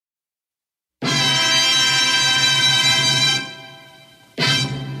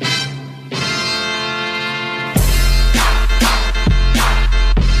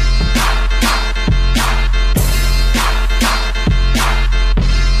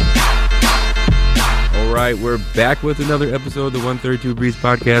right, we're back with another episode of the 132 Breeze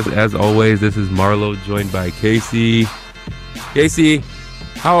podcast. As always, this is Marlo, joined by Casey. Casey,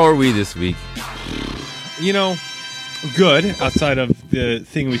 how are we this week? You know, good, outside of the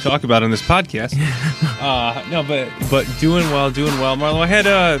thing we talk about on this podcast. No, but doing well. Marlo, I had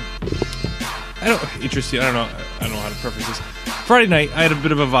I don't know how to preface this. Friday night, I had a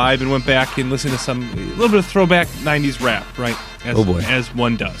bit of a vibe and went back and listened to a little bit of throwback 90s rap, right? As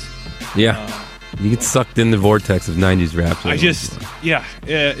one does. Yeah. You get sucked in the vortex of 90s rap.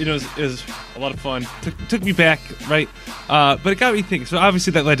 It was a lot of fun. Took me back, right? But it got me thinking. So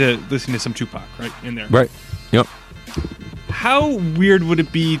obviously that led to listening to some Tupac, right, in there. Right. Yep. How weird would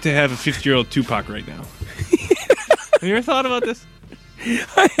it be to have a 50-year-old Tupac right now? Have you ever thought about this?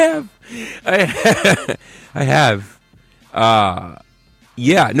 I have. I have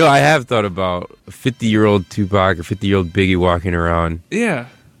thought about a 50-year-old Tupac or 50-year-old Biggie walking around. Yeah.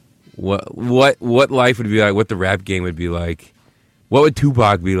 What life would be like, what the rap game would be like. What would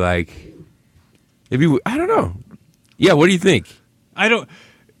Tupac be like? I don't know. Yeah, what do you think? I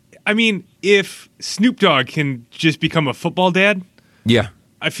mean, if Snoop Dogg can just become a football dad, yeah,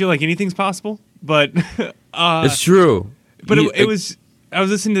 I feel like anything's possible. But it's true. But I was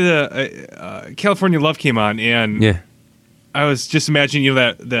listening to the California Love came on, and yeah, I was just imagining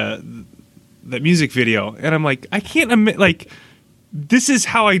that music video, and I'm like, I can't admit, like, this is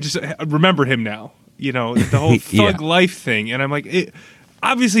how I just remember him now. You know, the whole thug life thing, and I'm like,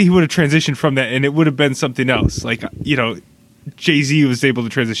 obviously he would have transitioned from that, and it would have been something else. Like, you know, Jay-Z was able to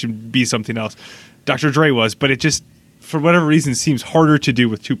transition, be something else. Dr. Dre was, but it just, for whatever reason, seems harder to do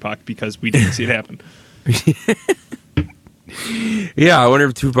with Tupac because we didn't see it happen. Yeah, I wonder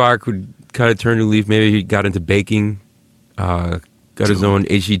if Tupac would kind of turn a leaf. Maybe he got into baking, got his own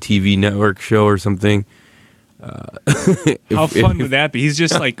HGTV network show or something. How fun would that be? He's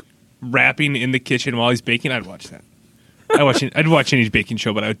just like rapping in the kitchen while he's baking. I'd watch that. I'd watch any baking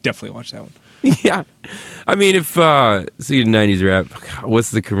show, but I would definitely watch that one. Yeah, I mean, if see 90s rap,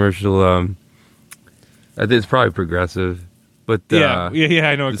 what's the commercial? I think it's probably Progressive, but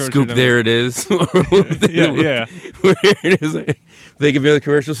I know. The Scoop, there it is. Yeah. Where it is. They give me the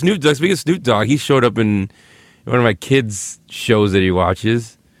commercial. Snoop Dogg. Speaking of Snoop Dogg, he showed up in one of my kids' shows that he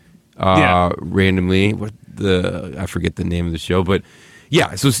watches randomly. I forget the name of the show, but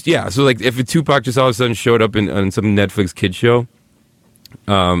so like if Tupac just all of a sudden showed up on some Netflix kid show,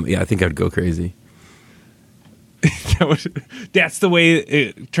 I think I'd go crazy. That's the way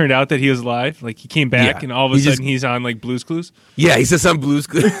it turned out that he was alive. Like, he came back and all of a sudden he's on like Blue's Clues. Yeah, he says on Blue's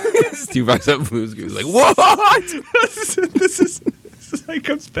Clues. Tupac's on Blue's Clues. Like, what? This is how he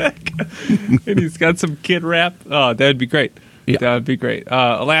comes back, and he's got some kid rap. Oh, that'd be great. Yeah. That would be great.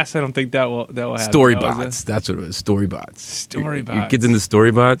 Alas, I don't think that will happen. Storybots. That's what it was. Storybots. Your kids into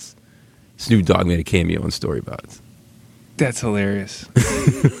Storybots? Snoop Dogg made a cameo on Storybots. That's hilarious.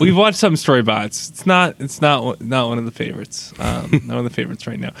 We've watched some Storybots. It's not one of the favorites. Not one of the favorites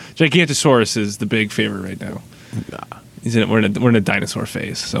right now. Gigantosaurus is the big favorite right now. Nah. We're in a dinosaur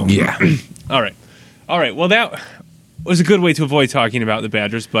phase. So yeah. All right. Well, that was a good way to avoid talking about the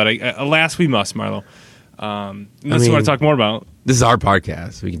Badgers, but alas, we must, Marlo. Unless you want to talk more about. This is our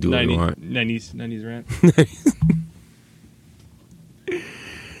podcast. We can do what we want. 90s rant.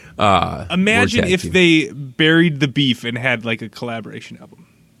 Imagine if they buried the beef and had like a collaboration album.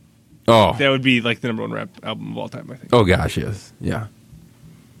 Oh, that would be like the number one rap album of all time, I think. Oh gosh, yes, yeah.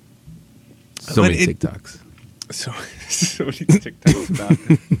 So many TikToks. So many TikToks about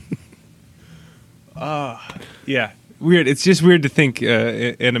it. Yeah, weird. It's just weird to think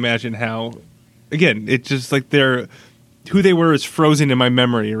and imagine how. Again, it's just like who they were is frozen in my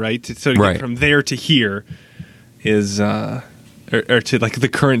memory, right? So to get from there to here is. Or to like the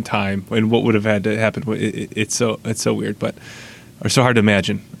current time and what would have had to happen. It's so weird, or so hard to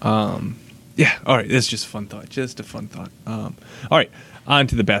imagine. All right, that's just a fun thought. All right, on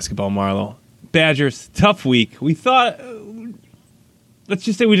to the basketball, Marlo. Badgers, tough week. We thought, let's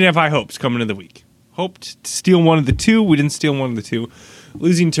just say we didn't have high hopes coming into the week. Hoped to steal one of the two. We didn't steal one of the two.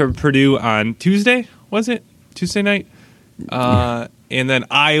 Losing to Purdue on Tuesday, was it? Tuesday night? And then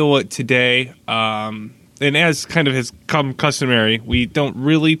Iowa today. And as kind of has come customary, we don't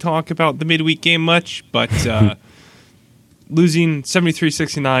really talk about the midweek game much, but losing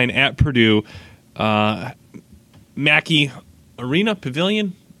 73-69 at Purdue, Mackey Arena,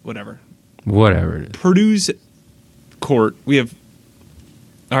 Pavilion, whatever it is. Purdue's court, we have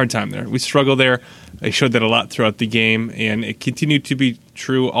a hard time there. We struggle there. They showed that a lot throughout the game, and it continued to be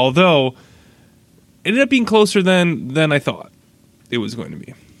true, although it ended up being closer than I thought it was going to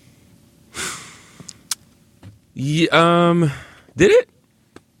be. Yeah, did it?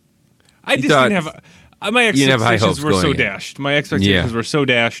 I just didn't have. My expectations were so in. dashed. My expectations were so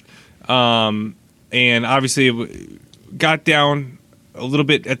dashed. And obviously, it got down a little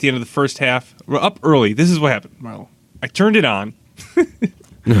bit at the end of the first half. We're up early. This is what happened, Marlo. I turned it on.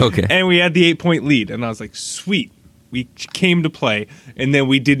 Okay. And we had the 8-point lead. And I was like, sweet. We came to play. And then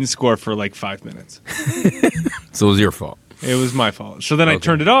we didn't score for like 5 minutes. So it was your fault. It was my fault. So then I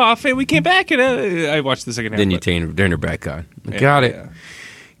turned it off, and we came back, and I watched the second half. Then you turned her back on. Got it.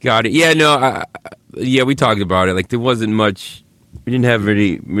 Yeah, no, we talked about it. Like, there wasn't much. We didn't have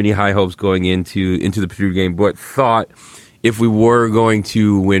many high hopes going into the Purdue game, but thought if we were going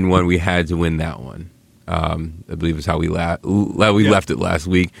to win one, we had to win that one. I believe is how we left it last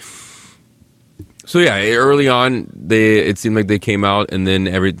week. So yeah, early on, it seemed like they came out, and then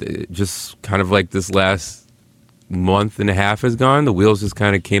just kind of like this last month and a half has gone. The wheels just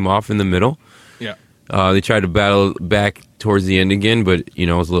kind of came off in the middle. Yeah. They tried to battle back towards the end again, but it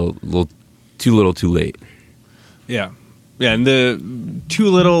was a little too late. Yeah. Yeah, and the too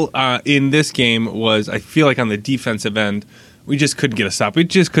little in this game was, I feel like on the defensive end, we just couldn't get a stop. We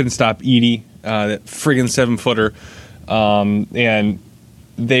just couldn't stop Edey, that friggin' 7-footer. And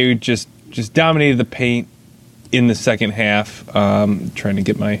they just dominated the paint in the second half. Trying to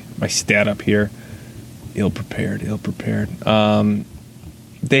get my stat up here. Ill prepared. They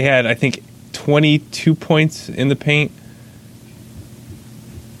had, I think, 22 points in the paint.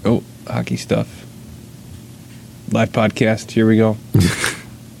 Oh, hockey stuff. Live podcast. Here we go.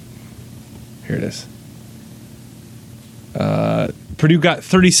 Here it is. Purdue got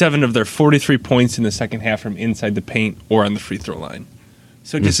 37 of their 43 points in the second half from inside the paint or on the free throw line.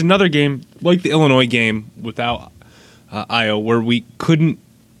 So just another game like the Illinois game without Io, where we couldn't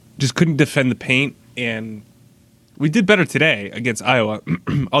defend the paint. And we did better today against Iowa,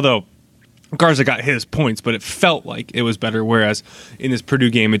 although Garza got his points, but it felt like it was better, whereas in this Purdue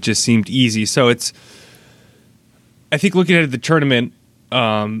game, it just seemed easy. So I think looking at the tournament,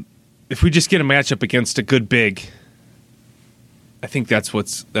 if we just get a matchup against a good big, I think that's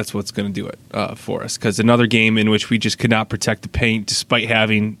what's going to do it for us. Because another game in which we just could not protect the paint despite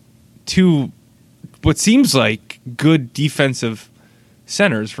having two what seems like good defensive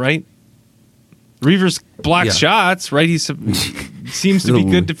centers, right? Reavers blocks shots, right? He seems to be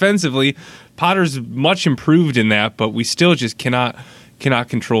good defensively. Potter's much improved in that, but we still just cannot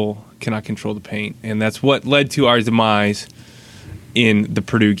control the paint, and that's what led to our demise in the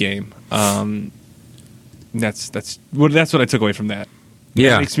Purdue game. That's what I took away from that.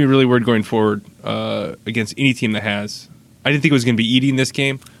 Yeah, it makes me really worried going forward against any team that has. I didn't think it was going to be eating this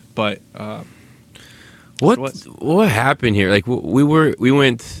game, but what happened here? Like we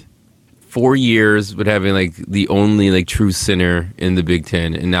went 4 years with having like the only like true center in the Big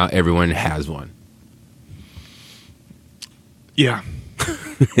Ten, and now everyone has one. Yeah.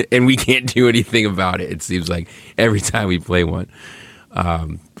 And we can't do anything about it. It seems like every time we play one.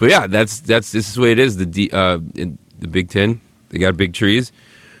 But yeah, this is the way it is. In the Big Ten, they got big trees.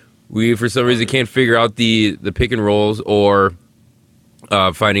 We for some reason can't figure out the pick and rolls or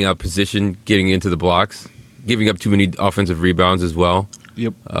finding out position, getting into the blocks, giving up too many offensive rebounds as well.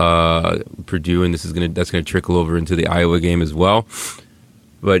 Yep. Purdue, and that's gonna trickle over into the Iowa game as well.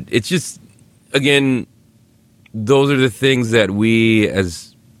 But it's just, again, those are the things that we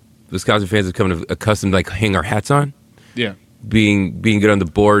as Wisconsin fans have come accustomed to, like, hang our hats on. Yeah. Being good on the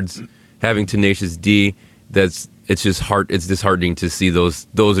boards, having tenacious D. It's disheartening to see those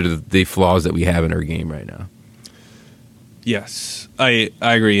are the flaws that we have in our game right now. Yes, I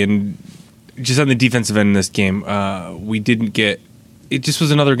agree. And just on the defensive end in this game, we didn't get. It just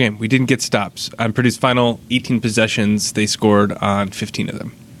was another game. We didn't get stops. On Purdue's final 18 possessions, they scored on 15 of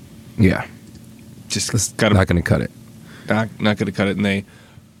them. Yeah. Just not going to cut it. Not going to cut it, and they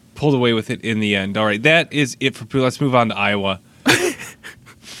pulled away with it in the end. All right, that is it for Purdue. Let's move on to Iowa.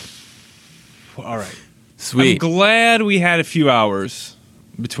 All right. Sweet. I'm glad we had a few hours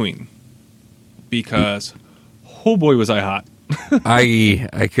between because, oh boy, was I hot.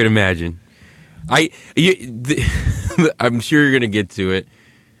 I could imagine. I'm sure you're going to get to it.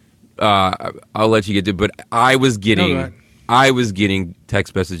 I'll let you get to it, but I was getting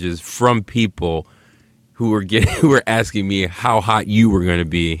text messages from people who were asking me how hot you were going to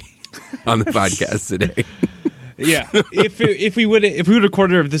be on the podcast today. Yeah, if we would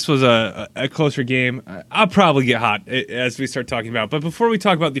record it, if this was a closer game, I'll probably get hot as we start talking about. But before we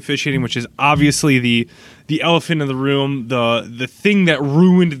talk about the officiating, which is obviously the elephant in the room, the thing that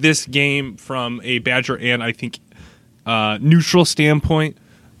ruined this game from a Badger and I think neutral standpoint,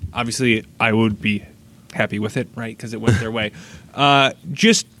 obviously I would be happy with it, right? Because it went their way.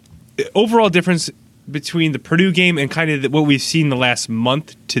 Just overall difference between the Purdue game and kind of what we've seen the last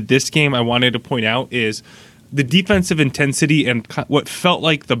month to this game I wanted to point out is the defensive intensity and what felt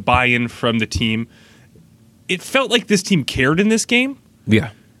like the buy-in from the team. It felt like this team cared in this game.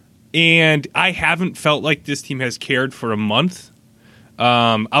 Yeah. And I haven't felt like this team has cared for a month,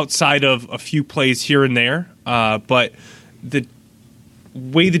 outside of a few plays here and there. But the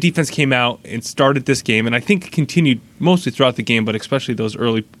way the defense came out and started this game, and I think continued mostly throughout the game, but especially those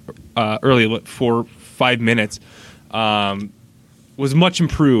early 4-5 minutes, was much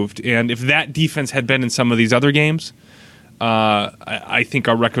improved. And if that defense had been in some of these other games, I think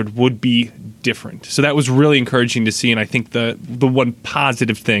our record would be different. So that was really encouraging to see, and I think the one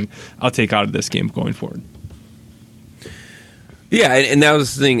positive thing I'll take out of this game going forward. Yeah, and that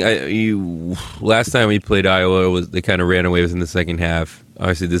was the thing. Last time we played Iowa, they kind of ran away with in the second half.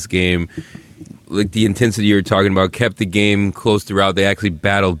 Obviously, this game, like the intensity you were talking about, kept the game close throughout. They actually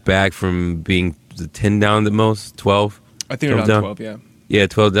battled back from being 10 down the most, 12. I think they're down 12. Yeah. Yeah,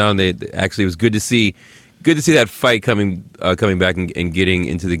 12 down. They actually, it was good to see. Good to see that fight coming back and getting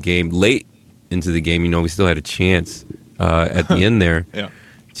into the game late into the game. We still had a chance at the end there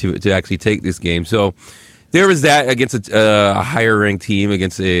to actually take this game. So there was that against a higher ranked team,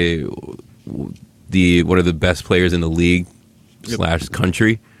 against one of the best players in the league /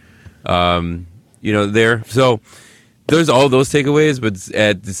 country. There. So there's all those takeaways, but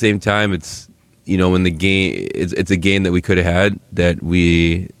at the same time, it's when the game it's a game that we could have had that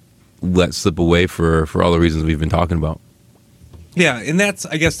we let slip away for all the reasons we've been talking about. Yeah, and that's,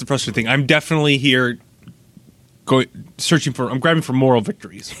 I guess, the frustrating thing. I'm definitely here I'm grabbing for moral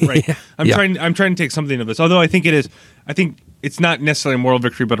victories, right? I'm trying to take something of this. Although I think it's not necessarily a moral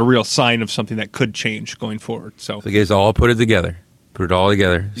victory, but a real sign of something that could change going forward. So you guys all put it together. Put it all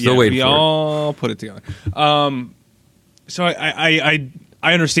together. Still waiting for it. We all put it together. So I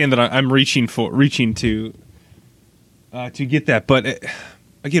understand that I'm reaching to get that, but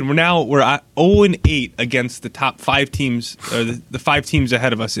again, we're at 0-8 against the top 5 teams, or the 5 teams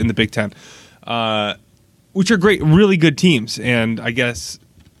ahead of us in the Big Ten, which are great, really good teams. And I guess,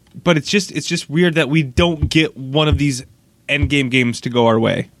 but it's just weird that we don't get one of these endgame games to go our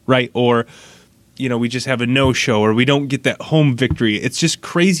way, right? Or we just have a no-show, or we don't get that home victory. It's just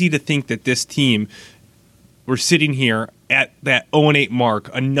crazy to think that this team, we're sitting here at that 0-8 mark,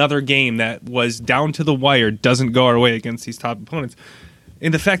 another game that was down to the wire, doesn't go our way against these top opponents.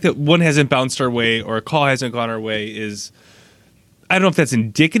 And the fact that one hasn't bounced our way or a call hasn't gone our way is, I don't know if that's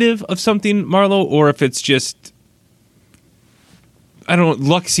indicative of something, Marlo, or if it's just, I don't know,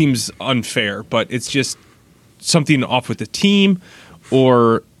 luck seems unfair, but it's just something off with the team,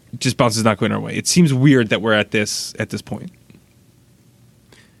 or just bounces not going our way. It seems weird that we're at this point.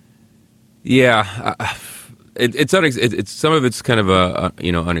 Yeah, it's some of it's kind of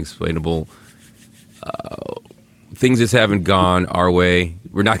unexplainable. Things just haven't gone our way.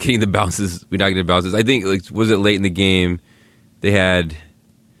 We're not getting the bounces. I think, was it late in the game?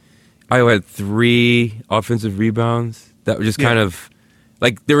 Iowa had 3 offensive rebounds that were just kind of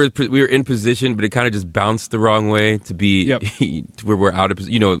like we were in position, but it kind of just bounced the wrong way to be to where we're out of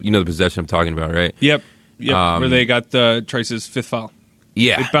position. The possession I'm talking about, right? Yep. Where they got Trice's 5th foul.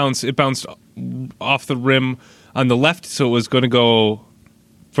 Yeah, it bounced off the rim on the left, so it was going to go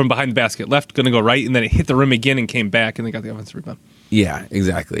from behind the basket left, going to go right, and then it hit the rim again and came back, and they got the offensive rebound. Yeah,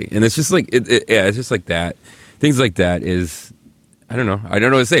 exactly. And it's just like it's just like that. Things like that is, I don't know what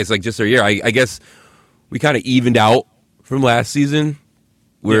to say. It's like just our year. I guess we kind of evened out from last season,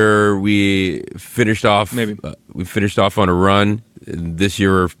 where we finished off. Maybe we finished off on a run. This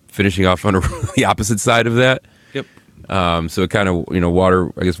year we're finishing off on the opposite side of that. Yep. So it kind of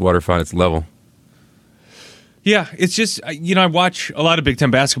water found its level. Yeah, it's just, I watch a lot of Big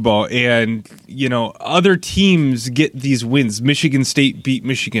Ten basketball, and, other teams get these wins. Michigan State beat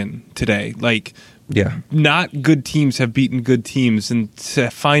Michigan today. Not good teams have beaten good teams, and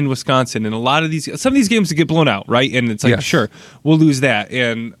to find Wisconsin, and some of these games get blown out, right? And it's like, sure, we'll lose that.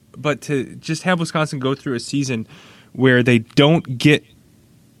 But to just have Wisconsin go through a season where they don't get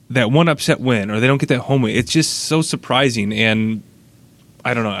that one upset win, or they don't get that home win, it's just so surprising. And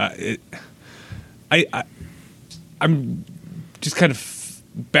I don't know. I'm just kind of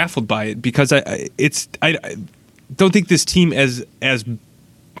baffled by it, because I don't think this team as I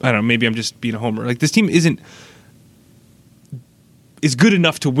don't know, maybe I'm just being a homer. Like, this team is good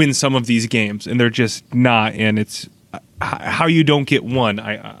enough to win some of these games, and they're just not. And it's how you don't get one.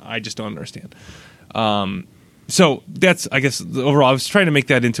 I just don't understand. So that's, I guess, overall. I was trying to make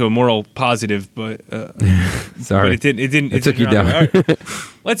that into a moral positive, but sorry, but it didn't. It took you down. All right.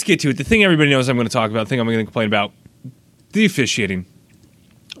 Let's get to it. The thing everybody knows I'm going to talk about. The thing I'm going to complain about. The officiating.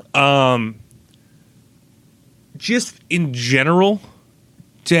 just in general,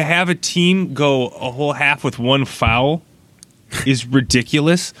 to have a team go a whole half with one foul is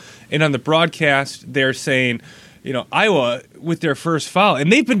ridiculous. And on the broadcast, they're saying, Iowa with their first foul,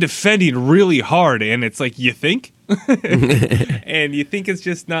 and they've been defending really hard, and it's like, you think? And you think it's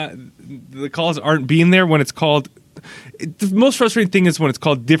just not, the calls aren't being there when it's called. The most frustrating thing is when it's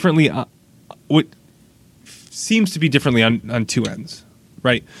called differently, what seems to be differently on two ends,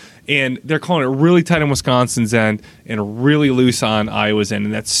 right? And they're calling it really tight on Wisconsin's end and really loose on Iowa's end,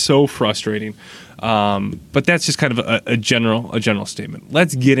 and that's so frustrating. But that's just kind of a general statement.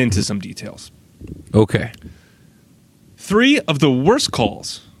 Let's get into some details. Okay. 3 of the worst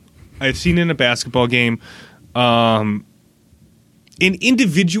calls I've seen in a basketball game, and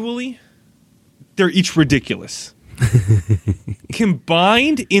individually, they're each ridiculous.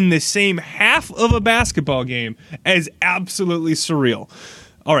 Combined in the same half of a basketball game as absolutely surreal.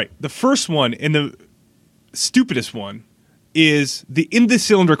 All right, the first one and the stupidest one is the in the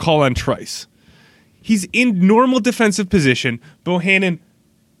cylinder call on Trice. He's in normal defensive position. Bohannon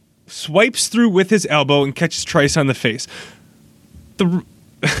swipes through with his elbow and catches Trice on the face. The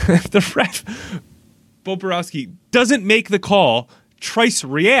ref, Bo Borowski, doesn't make the call. Trice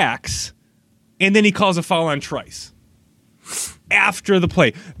reacts, and then he calls a foul on Trice after the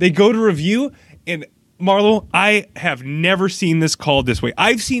play. They go to review, and Marlo, I have never seen this called this way.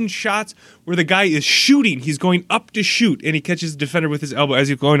 I've seen shots where the guy is shooting. He's going up to shoot, and he catches the defender with his elbow as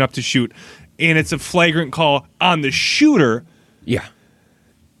he's going up to shoot, and it's a flagrant call on the shooter. Yeah.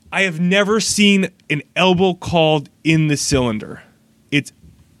 I have never seen an elbow called in the cylinder.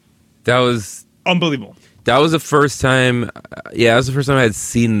 That was unbelievable. That was the first time. Yeah, that was the first time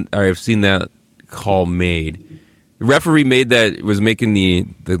I've seen that call made. The referee was making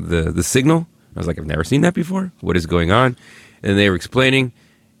the signal. I was like, I've never seen that before. What is going on? And they were explaining,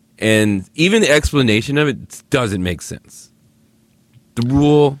 and even the explanation of it doesn't make sense. The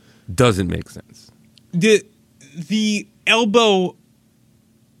rule doesn't make sense. The elbow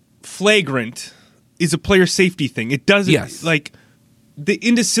flagrant is a player safety thing. It doesn't, like, the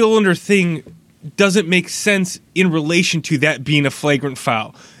into cylinder thing doesn't make sense in relation to that being a flagrant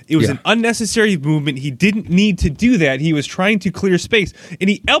foul. It was an unnecessary movement. He didn't need to do that. He was trying to clear space, and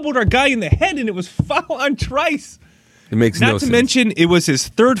he elbowed our guy in the head, and it was foul on Trice. It makes no sense. Not to mention, it was his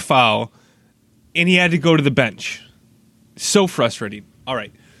third foul, and he had to go to the bench. So frustrating. All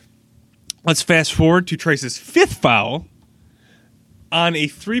right. Let's fast forward to Trice's 5th foul on a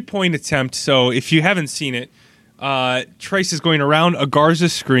 3-point attempt. So if you haven't seen it, Trice is going around a Garza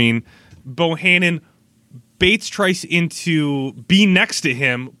screen. Bohannon baits Trice into being next to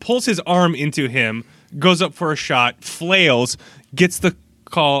him, pulls his arm into him, goes up for a shot, flails, gets the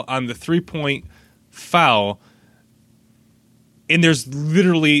call on the 3-point foul, and there's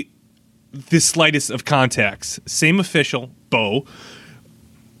literally the slightest of contacts. Same official, Bo,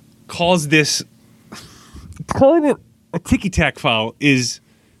 calls this, calling it a ticky-tack foul is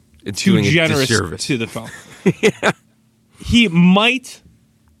too generous to the foul. Yeah. He might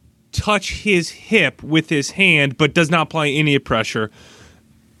touch his hip with his hand, but does not apply any pressure.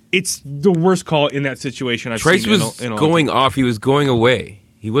 It's the worst call in that situation I've seen. Trice was going off. He was going away.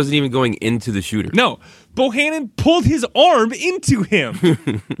 He wasn't even going into the shooter. No. Bohannon pulled his arm into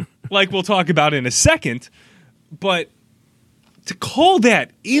him, like we'll talk about in a second. But to call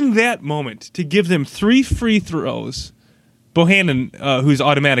that in that moment, to give them 3 free throws, Bohannon, who's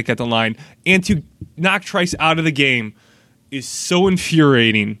automatic at the line, and to knock Trice out of the game is so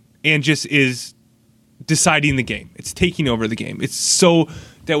infuriating and just is deciding the game. It's taking over the game.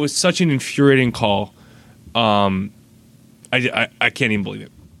 That was such an infuriating call. I can't even believe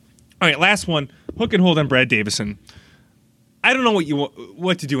it. All right, last one, hook and hold on Brad Davison. I don't know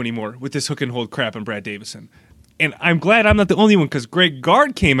what to do anymore with this hook and hold crap on Brad Davison. And I'm glad I'm not the only one, because Greg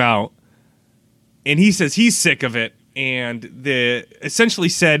Gard came out and he says he's sick of it, and essentially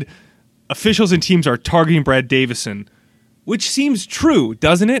said officials and teams are targeting Brad Davison, which seems true,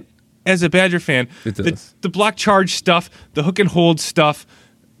 doesn't it? As a Badger fan, it does. The block charge stuff, the hook and hold stuff,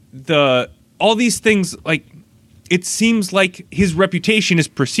 all these things, like, it seems like his reputation is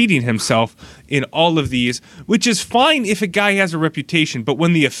preceding himself in all of these, which is fine if a guy has a reputation, but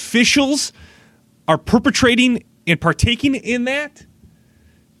when the officials are perpetrating and partaking in that,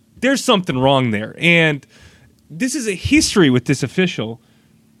 there's something wrong there. And this is a history with this official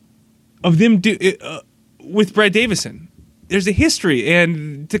of them with Brad Davison. There's a history,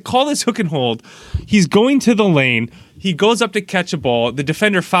 and to call this hook and hold, he's going to the lane, he goes up to catch a ball, the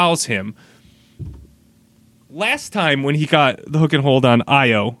defender fouls him. Last time when he got the hook and hold on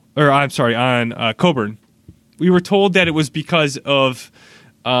Coburn, we were told that it was because of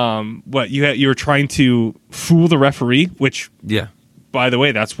What you were trying to fool the referee, which by the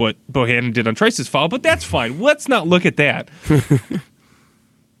way, that's what Bohannon did on Trice's foul, but that's fine. Let's not look at that.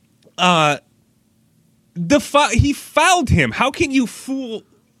 He fouled him. How can you fool?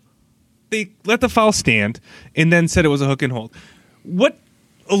 They let the foul stand and then said it was a hook and hold. What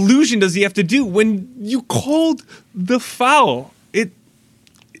illusion does he have to do when you called the foul?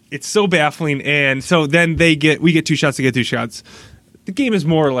 It's so baffling. And so then we get 2 shots, they get 2 shots. The game is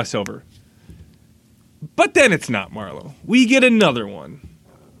more or less over. But then it's not, Marlo. We get another one.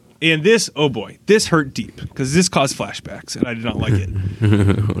 And this, oh boy, this hurt deep because this caused flashbacks and I did not like it.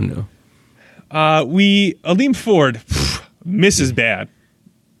 Oh no. Aleem Ford misses bad.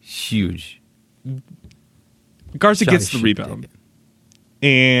 Huge. Garza gets the rebound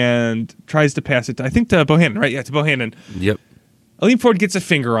and tries to pass it to, I think, to Bohannon, right? Yeah, to Bohannon. Yep. Aleem Ford gets a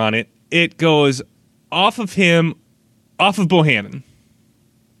finger on it. It goes off of him, off of Bohannon.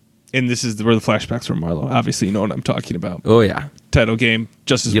 And this is where the flashbacks from Marlo. Obviously, you know what I'm talking about. Oh, yeah. Title game.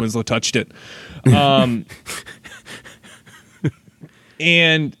 Justice Winslow touched it. And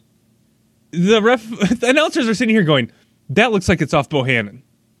the announcers are sitting here going, that looks like it's off Bohannon.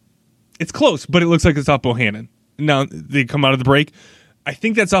 It's close, but it looks like it's off Bohannon. Now, they come out of the break. I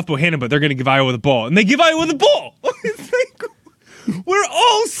think that's off Bohannon, but they're going to give Iowa the ball. And they give Iowa the ball. It's like, we're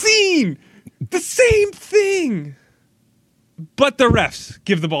all seeing the same thing. But the refs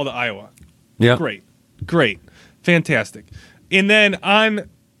give the ball to Iowa. Yeah. Great. Fantastic. And then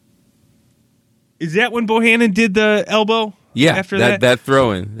is that when Bohannon did the elbow? Yeah, after that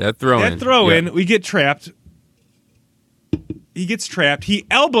throw-in. We get trapped. He gets trapped. He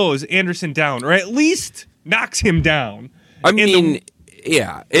elbows Anderson down, or at least knocks him down. I mean,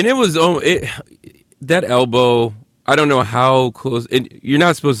 yeah. And it was that elbow, I don't know how close. You're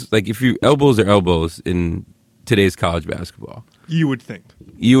not supposed to, like, if you elbows are elbows in today's college basketball. You would think.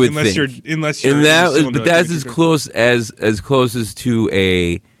 Unless you're but that's as close as to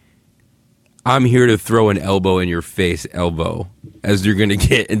a I'm here to throw an elbow in your face elbow as you're going to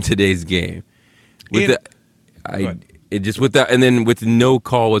get in today's game. And then with no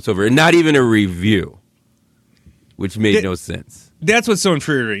call whatsoever, and not even a review, which made no sense. That's what's so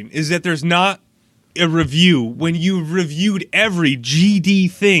infuriating, is that there's not a review when you reviewed every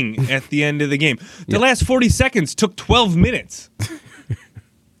GD thing at the end of the game. The last 40 seconds took 12 minutes.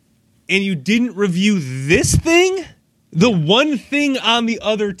 And you didn't review this thing? The one thing on the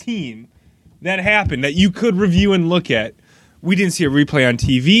other team that happened that you could review and look at. We didn't see a replay on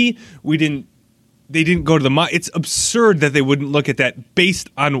TV. They didn't go to the it's absurd that they wouldn't look at that based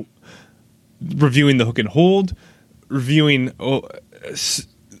on reviewing the hook and hold, reviewing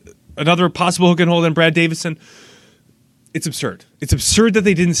another possible hook and hold on Brad Davison. It's absurd. It's absurd that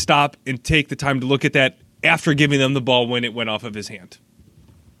they didn't stop and take the time to look at that after giving them the ball when it went off of his hand.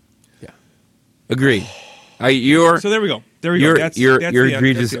 Yeah. Agreed. So there we go. Your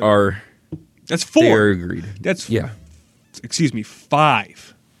egregious are... That's 4. They are agreed. That's... Yeah. Excuse me,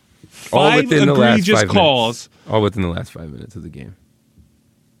 5. All within the last 5 calls. Minutes. All within the last 5 minutes of the game.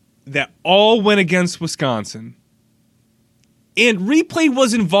 That all went against Wisconsin. And replay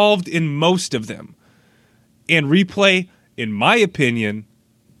was involved in most of them. And replay, in my opinion,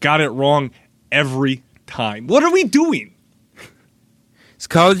 got it wrong every time. What are we doing? It's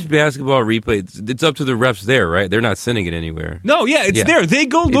college basketball replay. It's up to the refs there, right? They're not sending it anywhere. No, yeah, it's there. They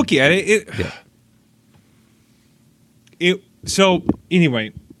go look at it. So,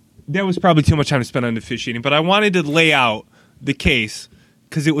 anyway, that was probably too much time to spend on officiating, but I wanted to lay out the case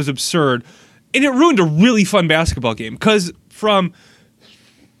because it was absurd. And it ruined a really fun basketball game because from,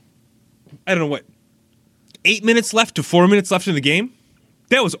 8 minutes left to 4 minutes left in the game,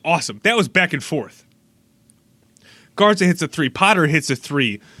 that was awesome. That was back and forth. Garza hits a 3. Potter hits a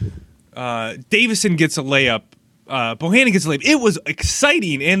 3. Davison gets a layup. Bohannon gets a layup. It was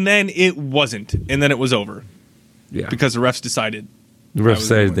exciting, and then it wasn't. And then it was over. Yeah. Because the refs decided. The refs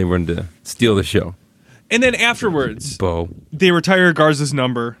decided they wanted to steal the show. And then afterwards, they retire Garza's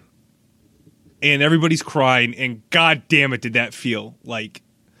number, and everybody's crying, and god damn it did that feel like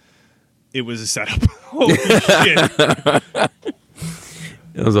it was a setup. Holy shit.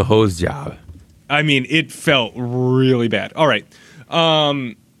 It was a hose job. I mean, it felt really bad. All right.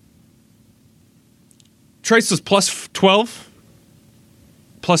 Trice was plus 12,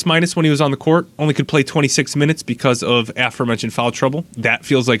 plus minus when he was on the court. Only could play 26 minutes because of aforementioned foul trouble. That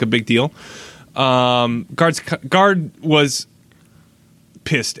feels like a big deal. Guard was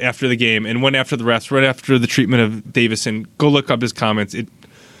pissed after the game and went after the refs, right after the treatment of Davison. Go look up his comments.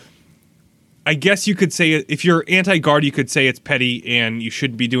 I guess you could say, if you're anti-guard, you could say it's petty and you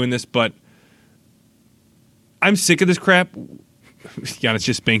shouldn't be doing this, but I'm sick of this crap. Giannis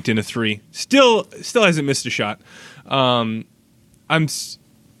just banked in a 3. Still hasn't missed a shot. I'm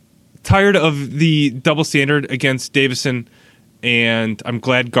tired of the double standard against Davison, and I'm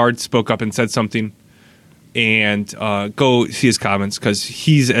glad Guard spoke up and said something. And go see his comments because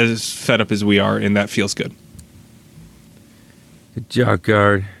he's as fed up as we are, and that feels good. Good job,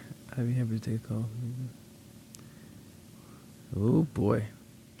 Guard. I'd be happy to take a call. Oh, boy.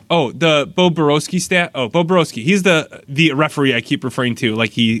 Oh, the Bo Borowski stat. Oh, Bo Borowski. He's the referee I keep referring to. Like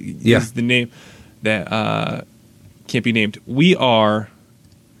he's the name that can't be named. We are.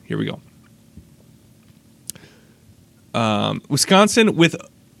 Here we go. Wisconsin without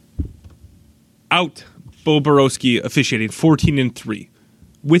Bo Borowski officiating 14-3,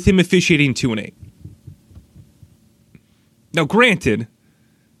 with him officiating 2-8. Now, granted,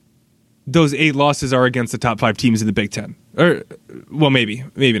 those 8 losses are against the top 5 teams in the Big Ten. Or, well, maybe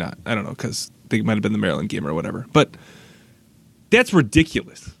not. I don't know, because they might have been the Maryland game or whatever. But that's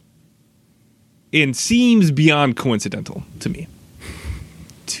ridiculous. And seems beyond coincidental to me.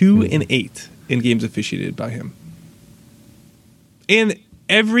 2-8 in games officiated by him. And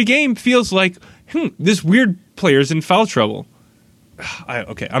every game feels like, this weird player's in foul trouble.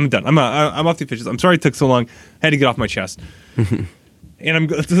 Okay, I'm done. I'm off the officials. I'm sorry it took so long. I had to get off my chest. And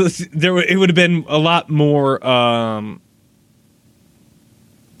it would have been a lot more foul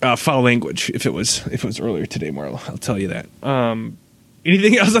language if it was earlier today, Marlo. I'll tell you that.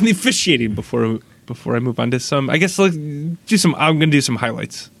 Anything else on the officiating before I move on to some? I guess I'm going to do some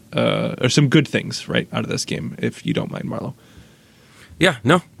highlights or some good things right out of this game, if you don't mind, Marlo. Yeah,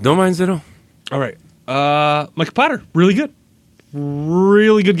 no, don't mind at all. All right, Micah Potter, really good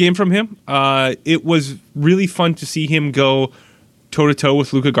game from him. It was really fun to see him go toe-to-toe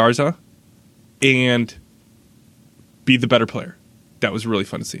with Luka Garza and be the better player. That was really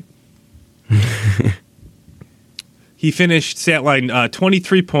fun to see. He finished stat line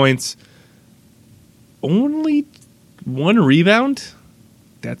 23 points, only 1 rebound.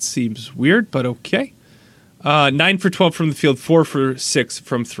 That seems weird, but okay. 9 for 12 from the field, 4 for 6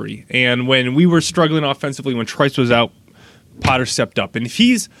 from 3. And when we were struggling offensively, when Trice was out, Potter stepped up. And if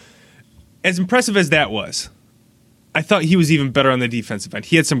he's as impressive as that was, I thought he was even better on the defensive end.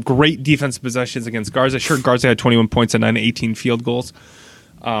 He had some great defensive possessions against Garza. Sure, Garza had 21 points and 18 field goals.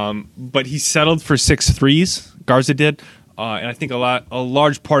 But he settled for 6 threes, Garza did. And I think a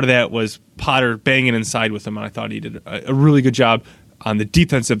large part of that was Potter banging inside with him. And I thought he did a really good job on the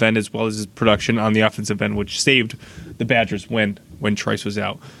defensive end as well as his production on the offensive end, which saved the Badgers when Trice was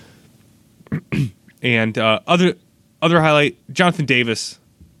out. And other highlight, Jonathan Davis.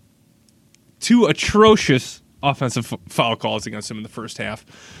 2 atrocious offensive foul calls against him in the first half.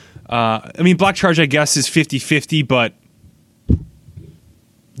 Block charge, I guess, is 50-50, but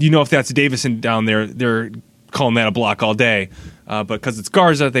if that's Davison down there, they're calling that a block all day. But because it's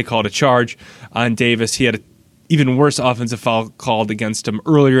Garza, they call it a charge on Davis. He had an even worse offensive foul called against him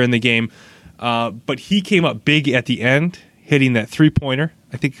earlier in the game. But he came up big at the end, hitting that 3-pointer.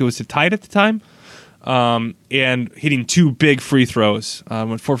 I think it was tied at the time. And hitting 2 big free throws.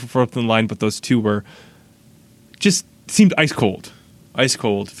 Went 4 for 4 from the line, but those 2 were just seemed ice cold,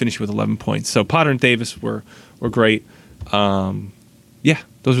 finished with 11 points. So Potter and Davis were great.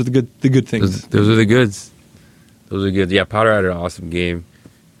 Those are the good things. Those are the goods. Those are good. Yeah, Potter had an awesome game.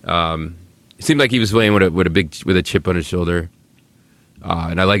 It seemed like he was playing with a chip on his shoulder.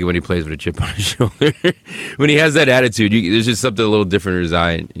 And I like it when he plays with a chip on his shoulder. When he has that attitude, there's just something a little different in his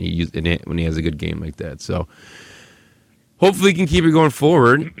eye when he has a good game like that. So hopefully he can keep it going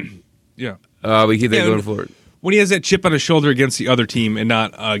forward. Yeah. We keep that going forward. When he has that chip on his shoulder against the other team and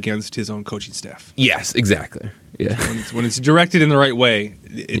not against his own coaching staff. Yes, exactly. Yeah. When it's directed in the right way,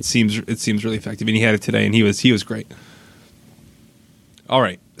 it seems really effective. And he had it today, and he was great. All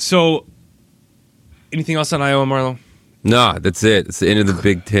right. So, anything else on Iowa, Marlo? No, that's it. It's the end of the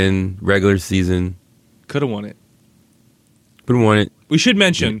Big Ten regular season. Could have won it. We should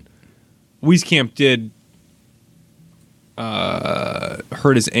mention, Wieskamp did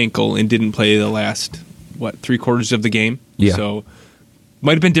hurt his ankle and didn't play the last, 3/4 of the game? Yeah. So,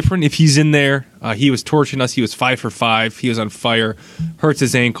 might have been different if he's in there. He was torching us. He was 5 for 5. He was on fire. Hurts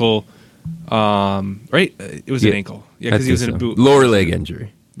his ankle. Right? It was an ankle. Yeah, because he was in a boot. Lower leg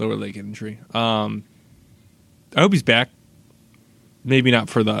injury. I hope he's back. Maybe not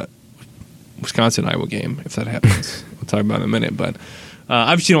for the Wisconsin-Iowa game, if that happens. We'll talk about it in a minute. But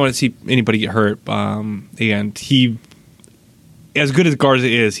obviously, you don't want to see anybody get hurt. And he, as good as Garza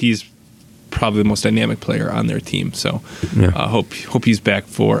is, he's probably the most dynamic player on their team. So hope he's back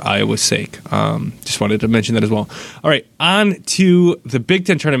for Iowa's sake. Just wanted to mention that as well. All right, on to the Big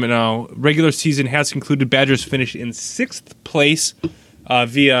Ten tournament now. Regular season has concluded. Badgers finished in 6th place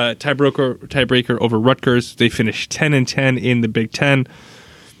via tiebreaker over Rutgers. They finished 10-10 in the Big Ten.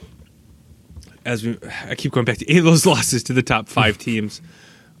 I keep going back to 8 of those losses to the top 5 teams.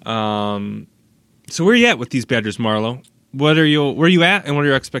 So where are you at with these Badgers, Marlo? Where are you at, and what are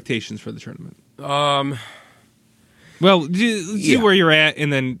your expectations for the tournament? Well, see where you're at,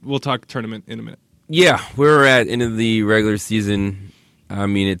 and then we'll talk tournament in a minute. Yeah, where we're at into the regular season. I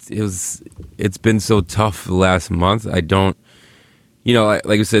mean, it's been so tough the last month. I don't, like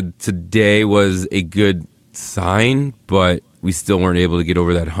I said, today was a good sign, but we still weren't able to get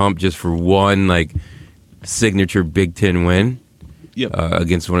over that hump just for one signature Big Ten win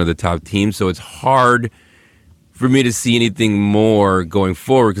against one of the top teams. So it's hard for me to see anything more going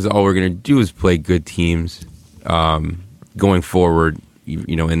forward because all we're going to do is play good teams going forward.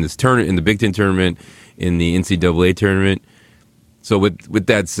 In this tournament, in the Big Ten tournament, in the NCAA tournament. So with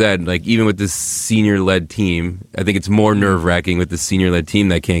that said, even with this senior-led team, I think it's more nerve-wracking with the senior-led team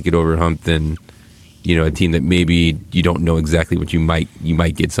that can't get over a hump than a team that maybe you don't know exactly what you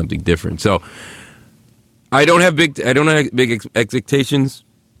might get something different. So I don't have big expectations.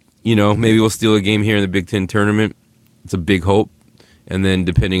 Maybe we'll steal a game here in the Big Ten tournament. It's a big hope. And then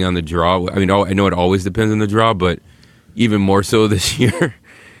depending on the draw, I know it always depends on the draw, but even more so this year,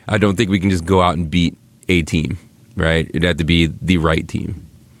 I don't think we can just go out and beat a team, right? It'd have to be the right team.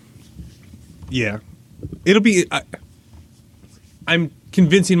 Yeah. It'll be... I'm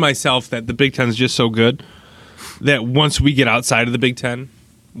convincing myself that the Big Ten is just so good that once we get outside of the Big Ten,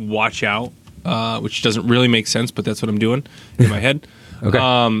 watch out, which doesn't really make sense, but that's what I'm doing in my head.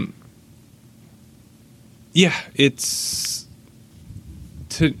 Okay. It's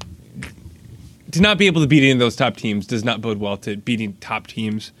to not be able to beat any of those top teams does not bode well to beating top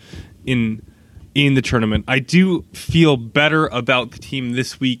teams in the tournament. I do feel better about the team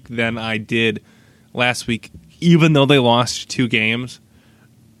this week than I did last week. Even though they lost 2 games,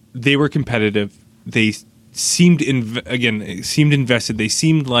 they were competitive. They seemed invested. They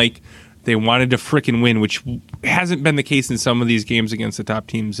seemed like they wanted to frickin' win, which hasn't been the case in some of these games against the top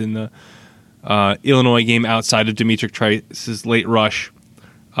teams. In the Illinois game outside of Demetric Trice's late rush,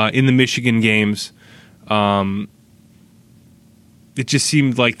 in the Michigan games, it just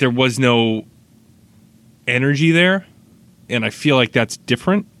seemed like there was no energy there, and I feel like that's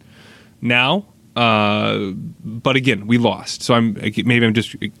different now. But again, we lost, so I'm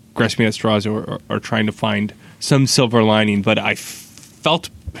just grasping at straws or trying to find some silver lining. But I felt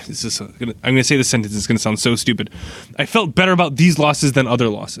I'm going to say this sentence. It's going to sound so stupid. I felt better about these losses than other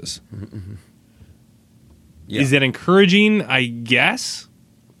losses. Mm-hmm. Yeah. Is that encouraging? I guess,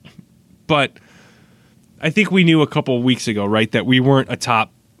 but I think we knew a couple of weeks ago, right, that we weren't as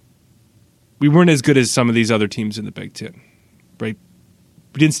good as some of these other teams in the Big Ten, right?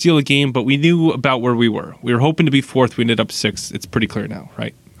 We didn't steal a game, but we knew about where we were. We were hoping to be 4th. We ended up 6th. It's pretty clear now,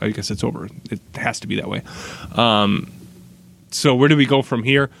 right? I guess it's over. It has to be that way. So where do we go from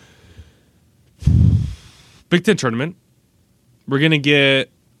here? Big Ten tournament.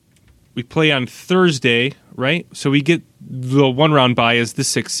 We play on Thursday, right? So we get the 1-round bye as the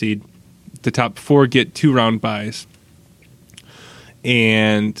 6th seed. The top 4 get 2-round byes.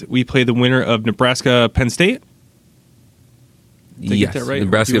 And we play the winner of Nebraska-Penn State. Did I get that right?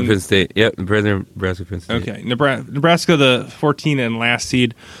 Nebraska-Penn State. Yep, Nebraska-Penn State. Okay, Nebraska the 14 and last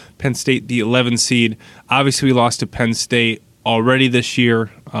seed, Penn State the 11 seed. Obviously, we lost to Penn State already this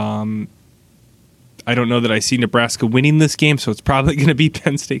year. I don't know that I see Nebraska winning this game, so it's probably going to be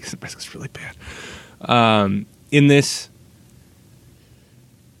Penn State because Nebraska's really bad. In this,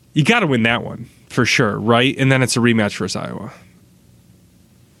 you got to win that one for sure, right? And then it's a rematch versus Iowa.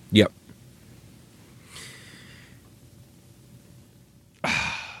 Yep.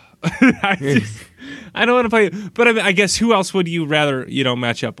 I don't want to play, but I guess who else would you rather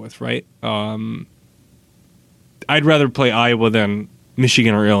match up with, right? I'd rather play Iowa than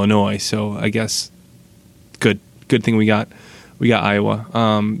Michigan or Illinois. So I guess good thing we got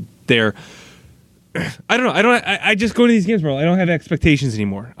Iowa there. I don't know. I just go to these games, bro. I don't have expectations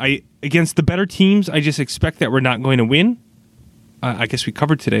anymore. Against the better teams, I just expect that we're not going to win. I guess we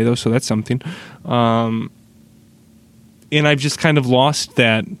covered today though, so that's something. And I've just kind of lost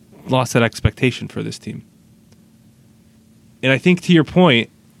that expectation for this team. And I think to your point,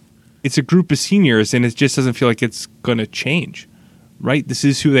 it's a group of seniors, and it just doesn't feel like it's going to change, right? This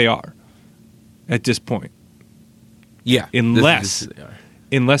is who they are at this point. Yeah. Unless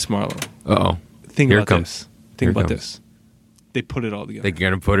Marlo. Uh-oh. Think about this. They put it all together. They're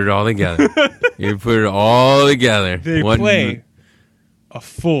going to put it all together. You put it all together. They play a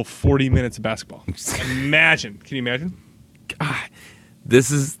full 40 minutes of basketball. Imagine. Can you imagine? God,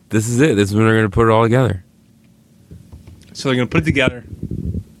 this is it. This is when they're going to put it all together. So they're going to put it together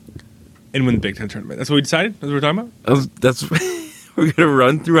and win the Big Ten tournament. That's what we decided? That's what we're talking about? We're going to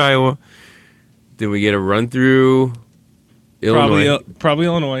run through Iowa. Then we get a run through Illinois. Probably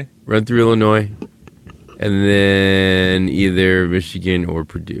Illinois. Run through Illinois. And then either Michigan or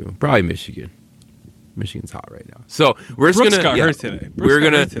Purdue. Probably Michigan. Michigan's hot right now. So we're just Brooks gonna. got hurt today. We're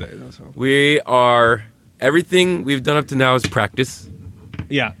gonna. Today, though, so. We are. Everything we've done up to now is practice.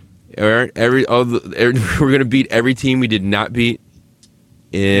 Yeah. We're gonna beat every team we did not beat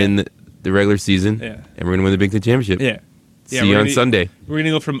in the regular season. Yeah. And we're gonna win the Big Ten championship. Yeah. See you on Sunday. We're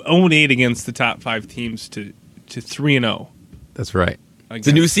gonna go from 0-8 against the top 5 teams to 3-0. That's right. It's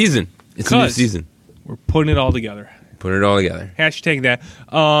a new season. It's a new season. We're putting it all together. Putting it all together. Hashtag that.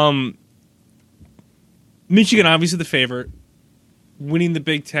 Michigan, obviously the favorite, winning the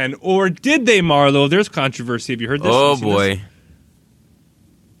Big Ten. Or did they, Marlo? There's controversy. Have you heard this? Oh, boy. This?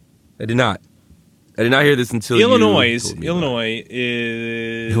 I did not. I did not hear this until Illinois is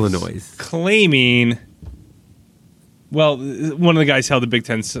claiming. Well, one of the guys held the Big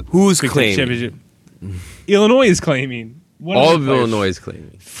Ten. Who's Big claiming? Ten championship. Illinois is claiming. All of Illinois is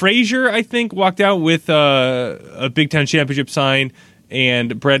claiming. Frazier, I think, walked out with a Big Ten championship sign,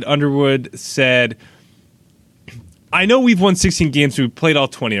 and Brad Underwood said, I know we've won 16 games. We've played all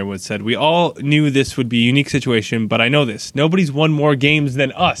 20, Underwood said. We all knew this would be a unique situation, but I know this. Nobody's won more games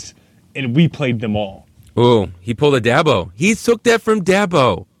than us, and we played them all. Oh, he pulled a Dabo. He took that from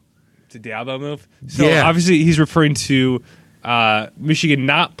Dabo. It's a Dabo move? So, obviously, he's referring to Michigan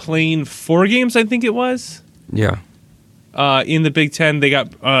not playing 4 games, I think it was. Yeah. In the Big Ten, they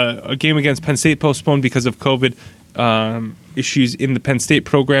got a game against Penn State postponed because of COVID issues in the Penn State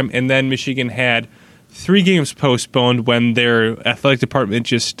program, and then Michigan had 3 games postponed when their athletic department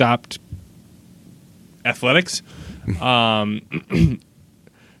just stopped athletics.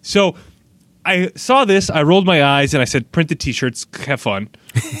 So I saw this, I rolled my eyes, and I said, print the T-shirts, have fun.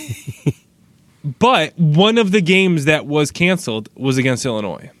 But one of the games that was canceled was against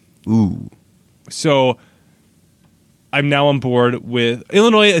Illinois. Ooh. So I'm now on board with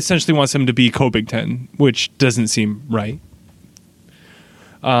Illinois. Essentially wants them to be co-Big Ten, which doesn't seem right.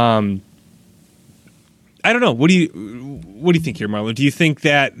 I don't know. What do you think here, Marlon? Do you think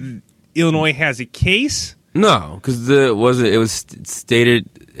that Illinois has a case? No, because it was stated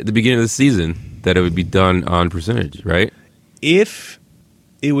at the beginning of the season that it would be done on percentage, right? If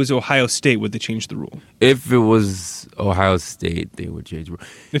it was Ohio State, would they change the rule? If it was Ohio State, they would change the rule.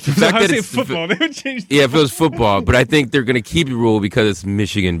 If it was Ohio State football, they would change the rule. Yeah, if it was football. But I think they're going to keep the rule because it's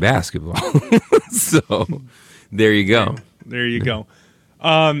Michigan basketball. So, there you go. There you go.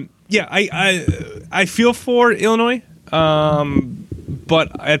 Yeah, I feel for Illinois,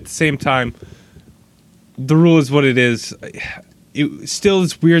 but at the same time, the rule is what it is. It still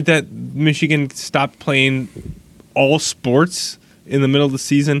is weird that Michigan stopped playing all sports in the middle of the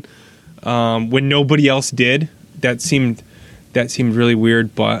season when nobody else did. That seemed really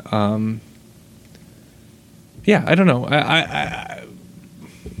weird, but yeah, I don't know. I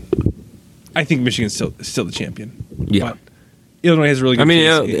think Michigan's still the champion. Yeah. But Illinois has a really good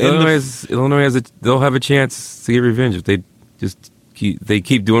chance. Illinois they'll have a chance to get revenge if they just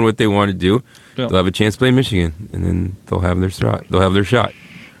keep doing what they want to do. Yeah. They'll have a chance to play Michigan, and then they'll have their shot. They'll have their shot.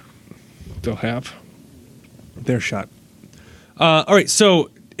 All right, so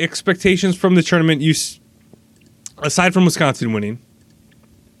expectations from the tournament, aside from Wisconsin winning,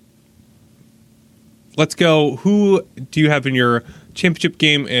 let's go. Who do you have in your championship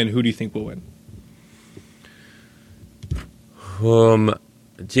game, and who do you think will win?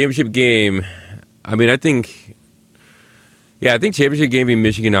 Championship game. I mean, I think championship game be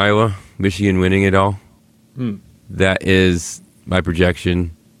Michigan, Iowa. Michigan winning it all. That is my projection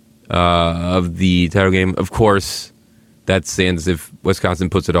of the title game. Of course, that stands if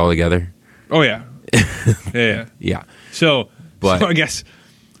Wisconsin puts it all together. Oh yeah, yeah. So I guess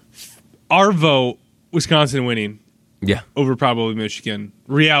our vote, Wisconsin winning. Yeah. Over probably Michigan.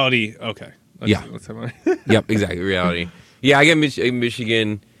 Reality, okay. Let's have Yep, exactly. Reality. Yeah, I get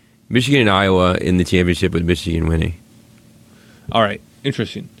Michigan and Iowa in the championship with Michigan winning. All right,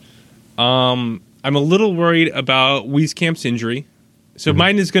 interesting. I'm a little worried about Wieskamp's injury. So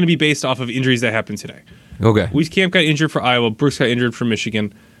mine is going to be based off of injuries that happened today. Okay. Wieskamp got injured for Iowa. Brooks got injured for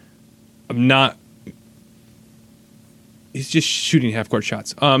Michigan. He's just shooting half-court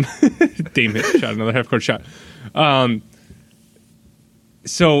shots. Dame shot another half-court shot.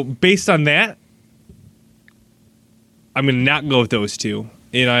 So based on that, I'm going to not go with those two.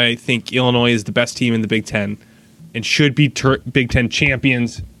 And I think Illinois is the best team in the Big Ten and should be Big Ten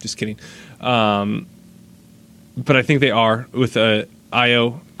champions. Just kidding. But I think they are with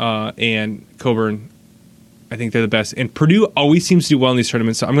Io and Coburn. I think they're the best. And Purdue always seems to do well in these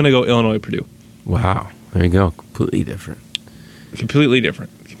tournaments, so I'm going to go Illinois-Purdue. Wow. There you go. Completely different. Completely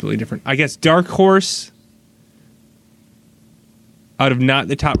different. I guess dark horse out of not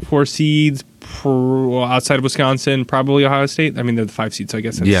the top 4 seeds outside of Wisconsin, probably Ohio State. I mean, they're the 5 seeds, so I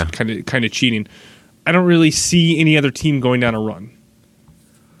guess that's kind of cheating. I don't really see any other team going down a run.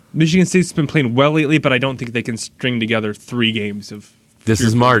 Michigan State's been playing well lately, but I don't think they can string together 3 games of. This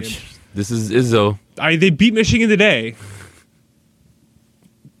is March. Games. This is Izzo. They beat Michigan today,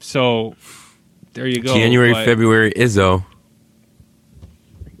 so there you go. January, February, Izzo.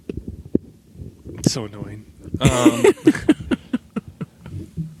 It's so annoying.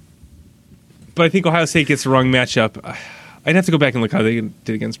 But I think Ohio State gets the wrong matchup. I'd have to go back and look how they did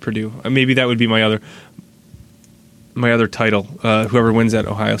against Purdue. Maybe that would be my other title. Whoever wins that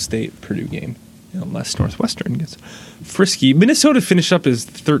Ohio State-Purdue game, unless Northwestern gets frisky. Minnesota finished up as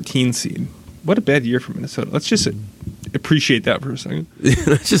 13 seed. What a bad year for Minnesota. Let's just appreciate that for a second.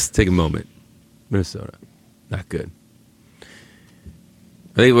 Let's just take a moment. Minnesota, not good.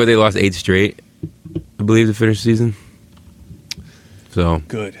 I think they lost 8 straight, I believe, to finish the season. So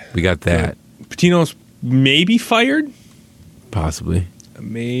good. We got that. Patino's maybe fired. Possibly.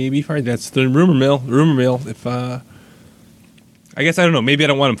 Maybe fired. That's the rumor mill. If I guess I don't know. Maybe I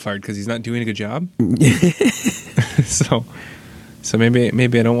don't want him fired because he's not doing a good job. So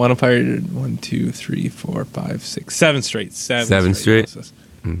maybe I don't want him fired. 1, 2, 3, 4, 5, 6, 7 straight. Seven straight losses.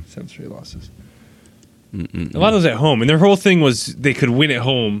 7 straight losses. A lot of those at home, and their whole thing was they could win at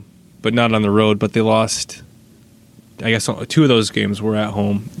home, but not on the road. But they lost. I guess 2 of those games were at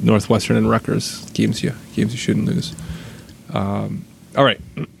home. Northwestern and Rutgers games you shouldn't lose. All right.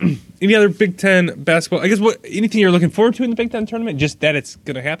 Any other Big Ten basketball? I guess anything you're looking forward to in the Big Ten tournament? Just that it's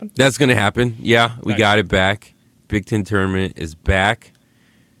going to happen? That's going to happen. Yeah, we got it back. Big Ten tournament is back.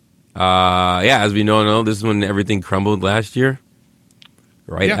 As we know, this is when everything crumbled last year.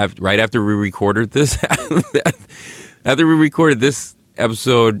 Right after we recorded this. After we recorded this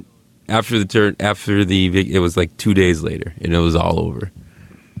episode, it was like 2 days later, and it was all over.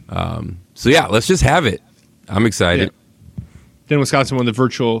 Let's just have it. I'm excited. Yeah. Then Wisconsin won the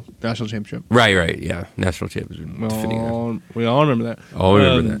virtual national championship. Right, yeah, national championship. We all remember that. All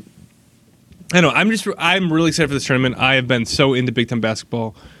remember that. I know. I'm really excited for this tournament. I have been so into Big Ten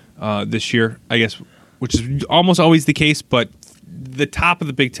basketball this year, I guess, which is almost always the case. But the top of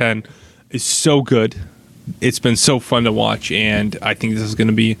the Big Ten is so good. It's been so fun to watch, and I think this is going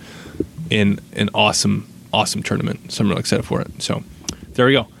to be an awesome tournament. So I'm really excited for it. So there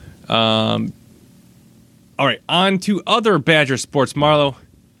we go. All right, on to other Badger sports. Marlo,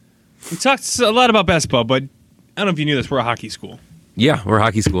 we talked a lot about basketball, but I don't know if you knew this. We're a hockey school. Yeah, we're a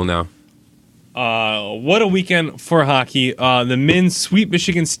hockey school now. What a weekend for hockey. The men's sweep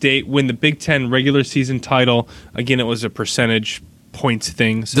Michigan State, win the Big Ten regular season title. Again, it was a percentage points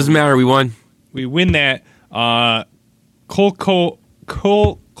thing. So doesn't matter. We won. We win that. Cole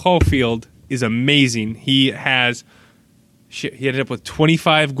Caulfield is amazing. He ended up with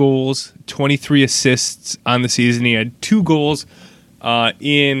 25 goals, 23 assists on the season. He had 2 goals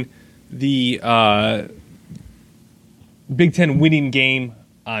in the Big Ten winning game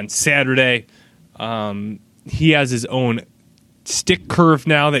on Saturday. He has his own stick curve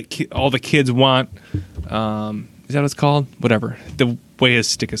now that all the kids want. Is that what it's called? Whatever. The way his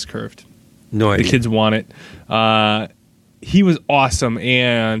stick is curved. No idea. The kids want it. He was awesome,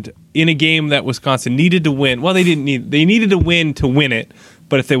 and in a game that Wisconsin needed to win. Well, they needed to win it,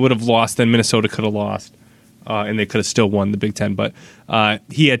 but if they would have lost, then Minnesota could have lost, and they could have still won the Big Ten. But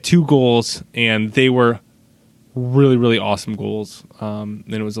he had 2 goals, and they were really, really awesome goals, and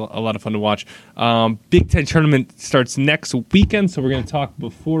it was a lot of fun to watch. Big Ten tournament starts next weekend, so we're going to talk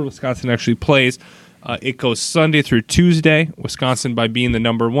before Wisconsin actually plays. It goes Sunday through Tuesday. Wisconsin, by being the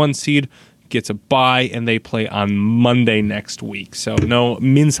number 1 seed, gets a bye, and they play on Monday next week. So no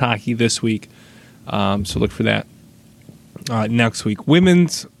men's hockey this week. So look for that next week.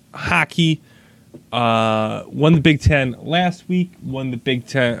 Women's hockey won the Big Ten last week. Won the Big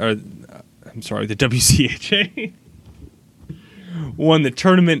Ten, the WCHA. Won the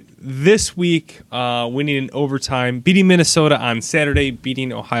tournament this week, winning in overtime, beating Minnesota on Saturday,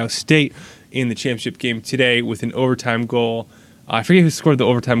 beating Ohio State in the championship game today with an overtime goal. I forget who scored the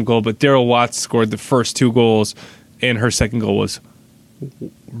overtime goal, but Daryl Watts scored the first 2 goals, and her second goal was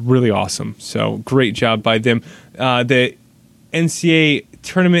really awesome. So great job by them. The NCAA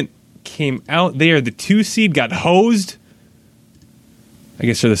tournament came out. They are the 2 seed, got hosed I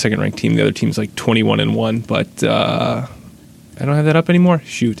guess they're the second-ranked team. The other team's like 21-1, but I don't have that up anymore.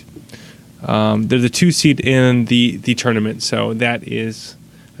 Shoot. They're the 2 seed in the tournament, so that is...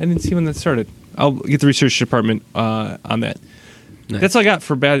 I didn't see when that started. I'll get the research department on that. Nice. That's all I got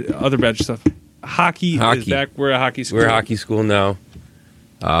for other badge stuff. Hockey is back. We're a hockey school. We're a hockey school now.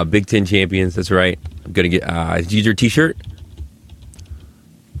 Big Ten champions, that's right. I'm going to get... use your T-shirt?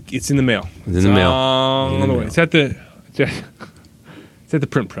 It's in the mail. It's in the mail. On the way. It's at the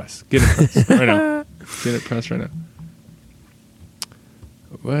print press. Get it pressed right now. Get it pressed right now.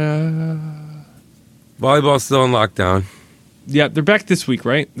 Well, volleyball's still in lockdown. Yeah, they're back this week,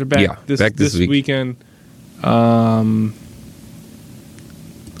 right? They're back this weekend.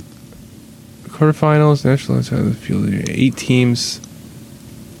 Quarterfinals, national outside of the field. 8 teams.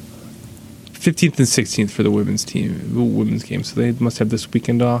 15th and 16th for the women's game. So they must have this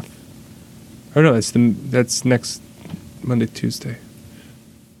weekend off. Or no, that's next Monday, Tuesday.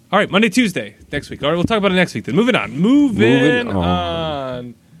 All right, Monday, Tuesday, next week. All right, we'll talk about it next week then. Moving on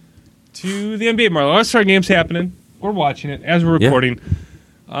to the NBA, Marlo. All-Star Game's happening. We're watching it as we're recording.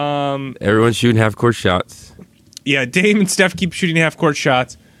 Yeah. Everyone's shooting half-court shots. Yeah, Dame and Steph keep shooting half-court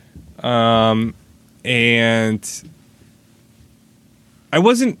shots. And I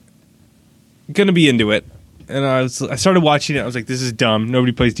wasn't going to be into it. And I started watching it. I was like, this is dumb.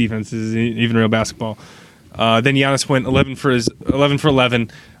 Nobody plays defense. This isn't even real basketball. Then Giannis went 11 for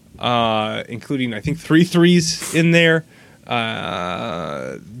 11, including, I think, 3 threes in there.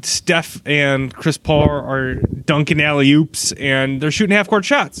 Steph and Chris Paul are dunking alley-oops, and they're shooting half-court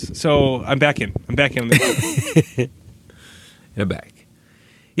shots. So I'm back in. I'm back. You're back.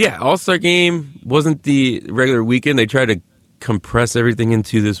 Yeah, All-Star Game wasn't the regular weekend. They tried to compress everything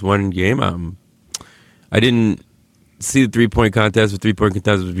into this one game. I didn't see the three-point contest. The three-point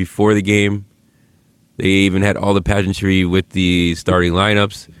contest was before the game. They even had all the pageantry with the starting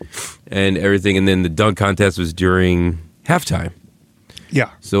lineups and everything, and then the dunk contest was during halftime. Yeah.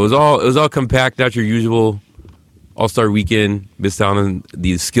 So it was all compact, not your usual All-Star weekend. Missed out on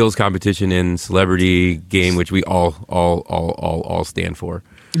the skills competition and celebrity game, which we all stand for.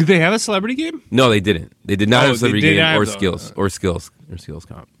 Did they have a celebrity game? No, they didn't. They did not have a celebrity game or skills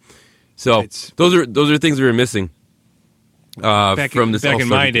comp. So those are things we were missing. Back from this back in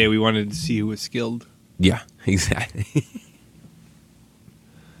my weekend. day, we wanted to see who was skilled. Yeah, exactly.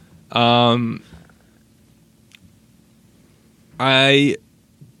 I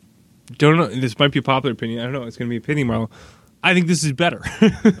don't know. This might be a popular opinion. I don't know. It's going to be opinion, Marlo. I think this is better.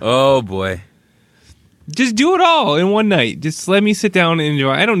 Oh boy. Just do it all in one night. Just let me sit down and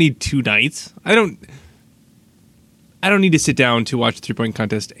enjoy. I don't need 2 nights. I don't need to sit down to watch the three-point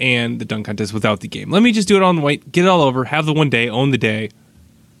contest and the dunk contest without the game. Let me just do it all in the white, get it all over, have the one day, own the day.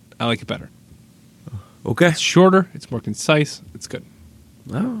 I like it better. Okay. It's shorter. It's more concise. It's good.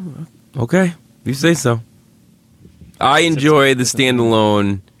 Oh, okay. You say so. I enjoy the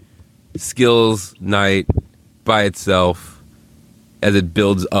standalone skills night by itself as it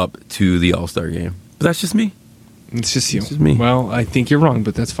builds up to the All-Star game. But that's just me. It's just you. It's just me. Well, I think you're wrong,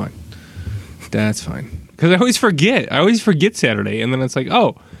 but that's fine. That's fine. Because I always forget. I always forget Saturday, and then it's like,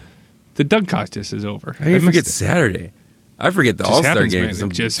 oh, the dunk contest is over. How do you forget Saturday? I forget the All-Star game. It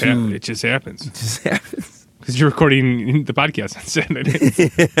just happens. It just happens. It just happens. Because you're recording the podcast on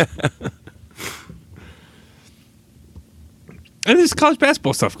Saturday. And there's college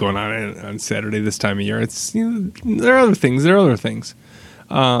basketball stuff going on Saturday this time of year. It's there are other things.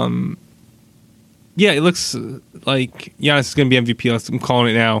 Yeah, it looks like Giannis is going to be MVP. I'm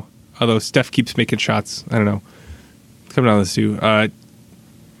calling it now. Although Steph keeps making shots. I don't know. Coming out of this too.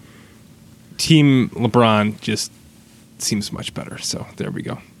 Team LeBron just seems much better. So there we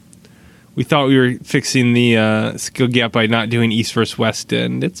go. We thought we were fixing the skill gap by not doing East versus West,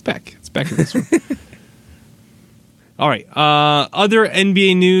 and it's back. It's back in this one. All right. Other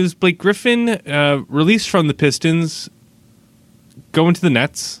NBA news. Blake Griffin released from the Pistons, going to the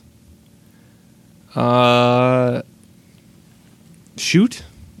Nets. Shoot.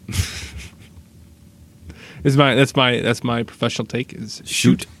 That's my professional take. Is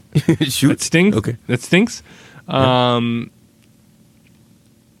shoot. Shoot. That stings. Okay. That stinks.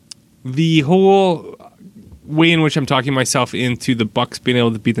 The whole way in which I'm talking myself into the Bucks being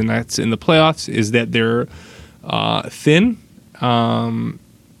able to beat the Nets in the playoffs is that they're thin.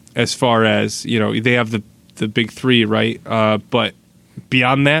 As far as they have the big 3, right? But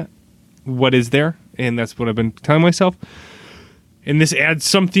beyond that, what is there? And that's what I've been telling myself. And this adds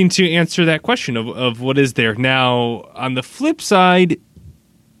something to answer that question of what is there. Now, on the flip side,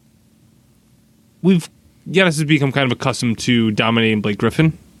 Giannis has become kind of accustomed to dominating Blake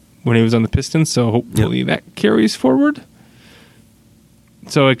Griffin when he was on the Pistons, so hopefully that carries forward.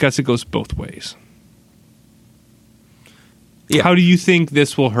 So I guess it goes both ways. Yeah. How do you think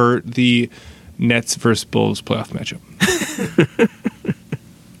this will hurt the Nets versus Bulls playoff matchup?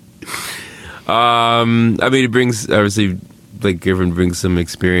 I mean, it brings, obviously, Blake Griffin brings some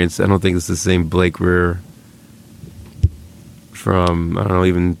experience. I don't think it's the same Blake we're from, I don't know,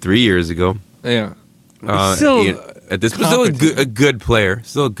 even 3 years ago. Yeah. Still a good player.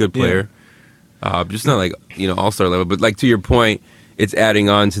 Still a good player. Yeah. Just not like, all-star level. But like to your point, it's adding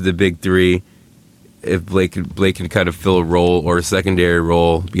on to the big three. If Blake can kind of fill a role or a secondary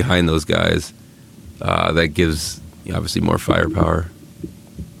role behind those guys, that gives obviously more firepower.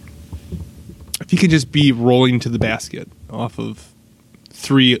 If he could just be rolling to the basket off of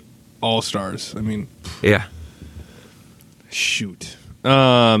 3 all-stars, I mean... Yeah. Shoot.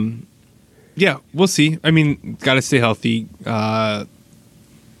 Yeah, we'll see. I mean, got to stay healthy. Not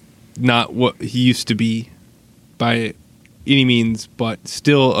what he used to be by any means, but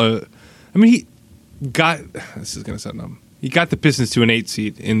still he got... This is going to sound dumb. He got the Pistons to an 8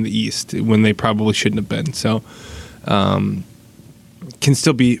 seed in the East when they probably shouldn't have been. So, can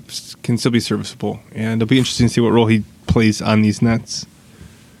still be serviceable, and it'll be interesting to see what role he plays on these Nets.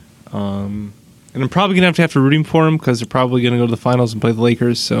 And I'm probably gonna have to rooting for him because they're probably gonna go to the finals and play the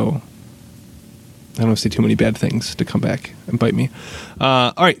Lakers. So I don't want to say too many bad things to come back and bite me.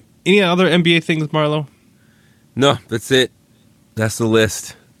 All right, any other NBA things, Marlo? No, that's it. That's the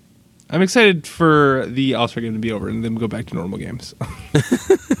list. I'm excited for the All-Star game to be over and then go back to normal games,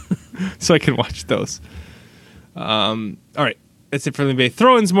 so I can watch those. All right. That's it for the NBA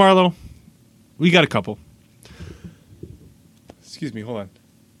throw-ins, Marlo. We got a couple. Excuse me, hold on.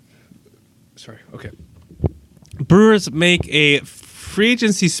 Sorry, okay. Brewers make a free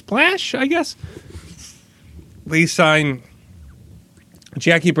agency splash, I guess. They sign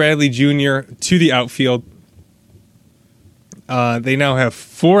Jackie Bradley Jr. to the outfield. They now have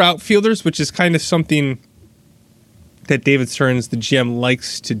 4 outfielders, which is kind of something that David Stearns, the GM,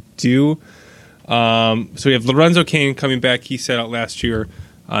 likes to do. So we have Lorenzo Cain coming back. He set out last year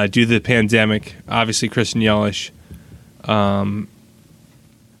due to the pandemic. Obviously, Christian Yelich,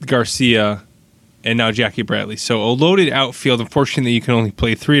 Garcia, and now Jackie Bradley. So a loaded outfield. Unfortunately, you can only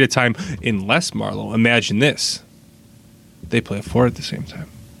play 3 at a time unless, Marlo, imagine this. They play 4 at the same time.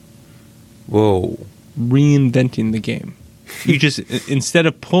 Whoa. Reinventing the game. You just, instead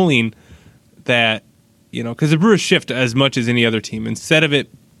of pulling that, because the Brewers shift as much as any other team. Instead of it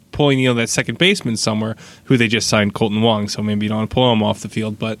pulling that second baseman somewhere who they just signed Colton Wong, so maybe you don't want to pull him off the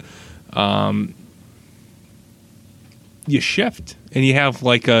field, but you shift and you have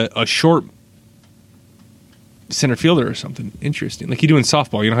like a short center fielder or something interesting, like you do in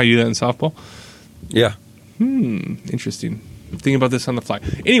softball. You know how you do that in softball? Yeah. Interesting. I'm thinking about this on the fly.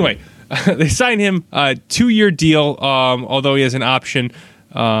 Anyway, they signed him a 2-year deal, although he has an option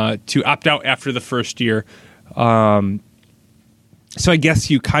to opt out after the first year. So I guess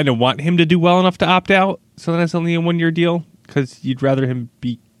you kind of want him to do well enough to opt out, so that's only a 1-year deal, because you'd rather him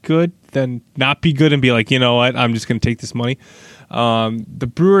be good than not be good and be like, you know what, I'm just going to take this money. The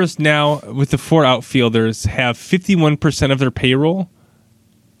Brewers now, with the 4 outfielders, have 51% of their payroll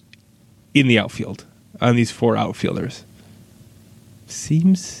in the outfield on these 4 outfielders.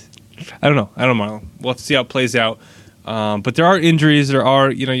 Seems... I don't know, Marlon. We'll have to see how it plays out. But there are injuries. There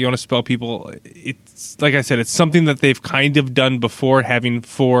are, you want to spell people. It's like I said, it's something that they've kind of done before, having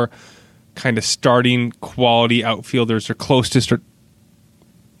 4 kind of starting quality outfielders or close to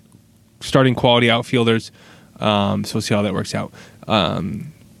starting quality outfielders. So we'll see how that works out. Do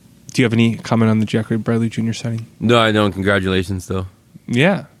you have any comment on the Jackie Bradley Jr. signing? No, I don't. Congratulations, though.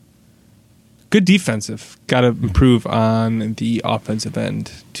 Yeah. Good defensive. Got to improve on the offensive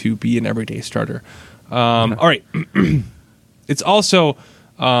end to be an everyday starter. All right. It's also,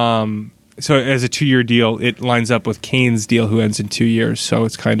 so as a 2-year deal, it lines up with Cain's deal, who ends in 2 years. So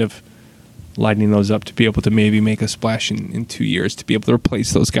it's kind of lining those up to be able to maybe make a splash in 2 years to be able to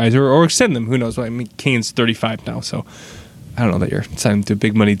replace those guys or extend them. Who knows? I mean, Cain's 35 now, so I don't know that you're signing to a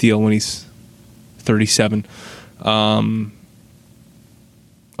big money deal when he's 37.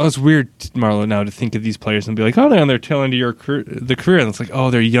 Oh, it's weird, Marlo, now to think of these players and be like, oh, they're on their tail end of the career. And it's like,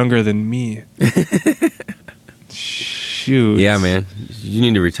 oh, they're younger than me. Shoot. Yeah, man. You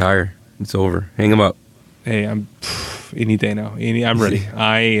need to retire. It's over. Hang them up. Hey, I'm any day now. I'm ready.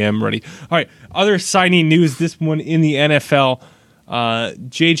 I am ready. All right. Other signing news, this one in the NFL.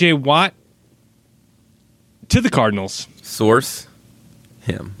 J.J. Watt to the Cardinals. Source?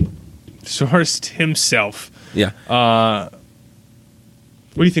 Him. Sourced himself. Yeah.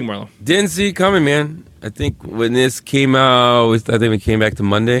 What do you think, Marlo? Didn't see it coming, man. I think when this came out, I think it came back to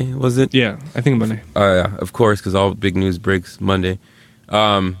Monday, was it? Yeah, I think Monday. Yeah, of course, because all big news breaks Monday.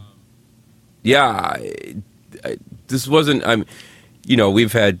 Yeah, this wasn't.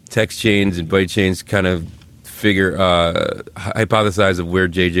 We've had text chains and bite chains kind of hypothesize of where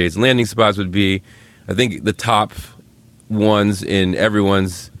JJ's landing spots would be. I think the top ones in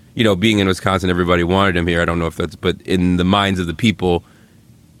everyone's, being in Wisconsin, everybody wanted him here. I don't know if but in the minds of the people,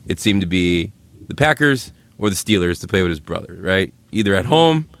 it seemed to be the Packers or the Steelers to play with his brother, right? Either at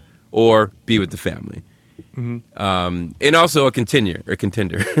home or be with the family. Mm-hmm. And also a contender.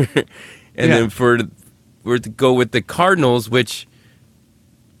 And then we're to go with the Cardinals, which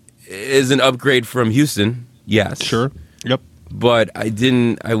is an upgrade from Houston. Yes. Sure. Yep. But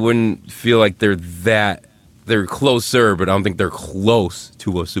I wouldn't feel like they're closer, but I don't think they're close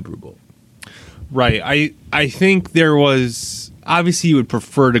to a Super Bowl. Right. I think there was, obviously you would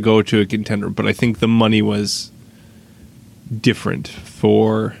prefer to go to a contender, but I think the money was different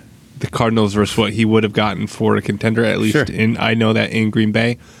for the Cardinals versus what he would have gotten for a contender, at least. Sure. I know that in Green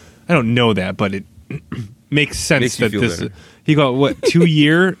Bay. I don't know that, but it makes sense that this, he got what, 2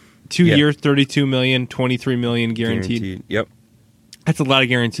 year, 2 years, $32 million, $23 million guaranteed. Yep. That's a lot of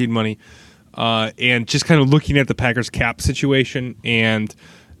guaranteed money. And just kind of looking at the Packers cap situation and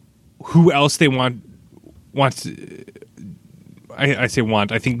who else they I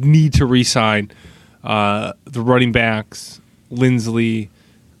think need to re-sign the running backs, Lindsley,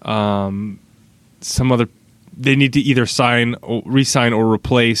 some other. They need to either re-sign or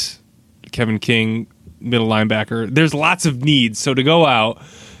replace Kevin King, middle linebacker. There's lots of needs. So to go out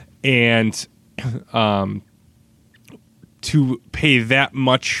and to pay that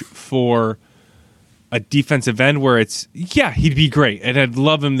much for a defensive end where he'd be great. And I'd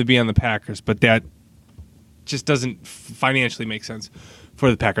love him to be on the Packers, but that just doesn't financially make sense for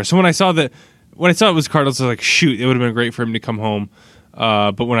the Packers. So when I saw it was Cardinals, I was like, shoot, it would have been great for him to come home.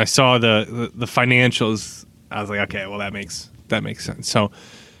 But when I saw the financials, I was like, okay, well that makes sense. So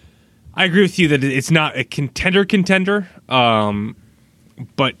I agree with you that it's not a contender,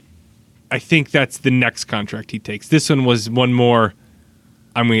 but I think that's the next contract he takes. This one was one more.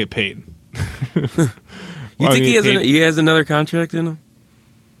 I'm going to get paid. You think he has another contract in him?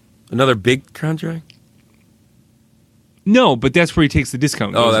 Another big contract? No, but that's where he takes the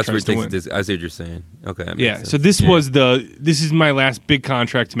discount. Oh, that's where he takes the discount. I see what you're saying. Okay. Yeah. So this this is my last big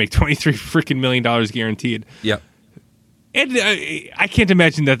contract to make $23 million guaranteed. Yep. And I can't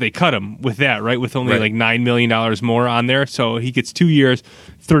imagine that they cut him with that, right? With only like $9 million more on there, so he gets 2 years,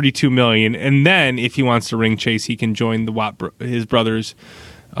 $32 million, and then if he wants to ring chase, he can join his brothers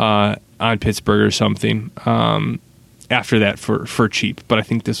on Pittsburgh or something after that for cheap. But I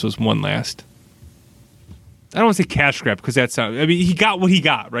think this was one last. I don't want to say cash grab because that's not. I mean, he got what he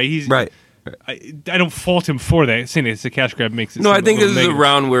got, right? He's right. I don't fault him for that. Saying it's a cash grab makes it. No, I think this is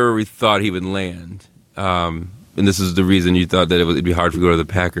around where we thought he would land. And this is the reason you thought that it'd be hard to go to the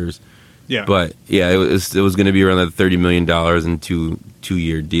Packers. Yeah. But, yeah, it was going to be around that $30 million and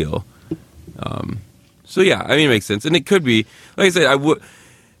two-year deal. So, yeah, I mean, it makes sense. And it could be, like I said,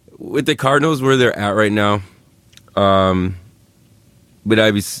 with the Cardinals where they're at right now, but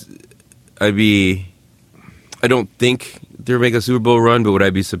I don't think they're making a Super Bowl run, but would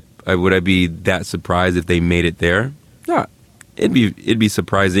I be that surprised if they made it there? No. It'd be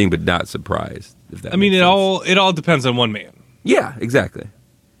surprising, but not surprised. I mean, it all depends on one man. Yeah, exactly.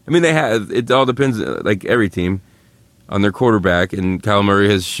 I mean, it all depends, like every team, on their quarterback. And Kyler Murray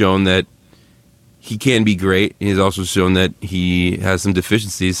has shown that he can be great. He's also shown that he has some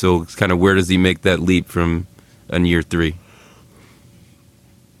deficiencies. So it's kind of where does he make that leap from on year 3?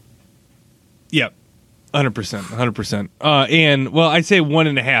 Yep. 100%. And well, I'd say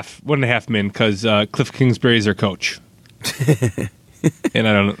 1.5 men because Cliff Kingsbury is their coach. And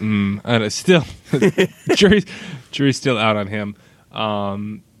I don't still jury's still out on him.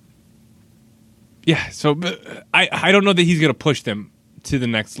 Yeah, so I don't know that he's going to push them to the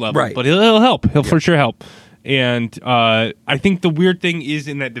next level, right. But he'll help. He'll for sure help. And I think the weird thing is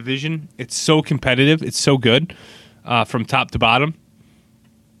in that division, it's so competitive, it's so good from top to bottom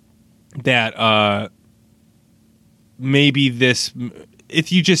that maybe this,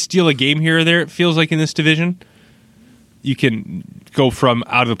 if you just steal a game here or there, it feels like in this division, you can go from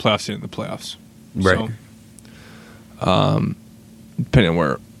out of the playoffs into the playoffs. Right. So, depending on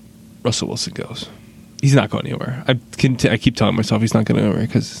where Russell Wilson goes. He's not going anywhere. I keep telling myself he's not going anywhere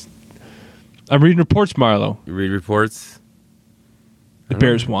because I'm reading reports, Marlo. You read reports? The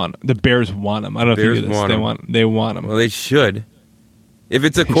Bears want him. I don't know if you get this. They want him. Well, they should. If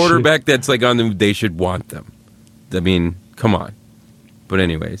it's a quarterback that's like on them, they should want them. I mean, come on. But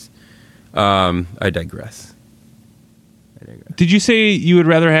anyways, I digress. Did you say you would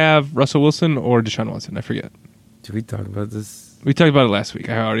rather have Russell Wilson or Deshaun Watson? I forget. Did we talk about this? We talked about it last week.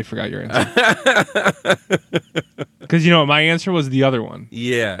 I already forgot your answer. Because you know what my answer was the other one.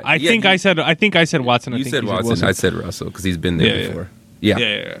 Yeah. I think I said Watson. You said Watson. I said Russell because he's been there before.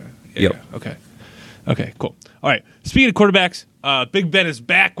 Yeah. Okay. Okay, cool. All right. Speaking of quarterbacks, Big Ben is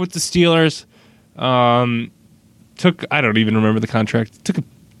back with the Steelers. I don't even remember the contract. Took a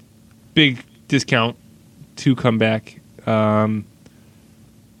big discount to come back. So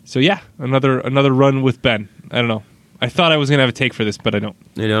yeah, another run with Ben. I don't know. I thought I was gonna have a take for this, but I don't.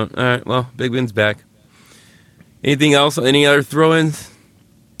 You don't? All right. Well, Big Ben's back. Anything else? Any other throw-ins?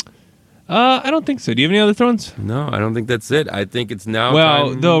 I don't think so. Do you have any other throw-ins? No, I don't think that's it. I think it's now.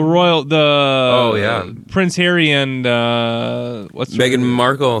 Well, time. Prince Harry and Meghan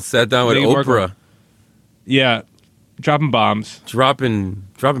Markle sat down with Oprah. Markle. Yeah, dropping bombs. Dropping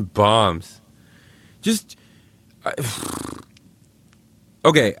bombs.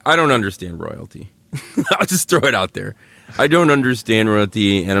 Okay, I don't understand royalty. I'll just throw it out there. I don't understand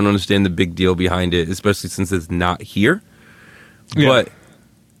royalty, and I don't understand the big deal behind it, especially since it's not here. Yeah. But,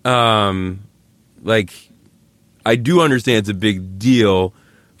 I do understand it's a big deal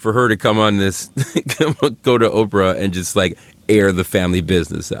for her to come on this, go to Oprah and just, air the family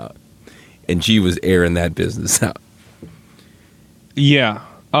business out. And she was airing that business out. Yeah.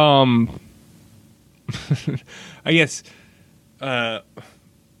 I guess...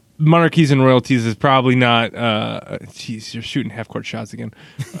 monarchies and royalties is probably not. Jeez, you're shooting half-court shots again.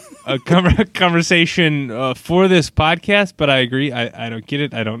 A conversation for this podcast, but I agree. I don't get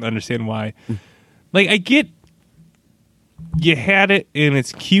it. I don't understand why. I get you had it and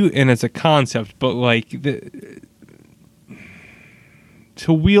it's cute and it's a concept, but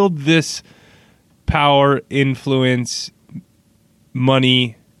to wield this power, influence,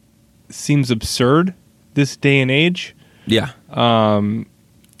 money seems absurd this day and age. Yeah.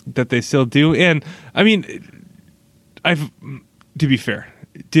 That they still do. And I mean, to be fair,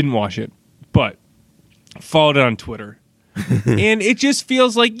 didn't watch it, but followed it on Twitter. And it just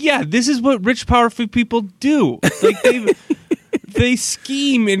feels like, yeah, this is what rich, powerful people do. They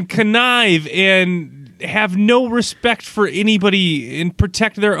scheme and connive and have no respect for anybody and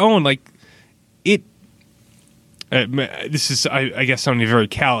protect their own. This is, I guess, sounding very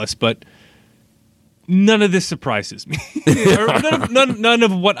callous, but none of this surprises me. none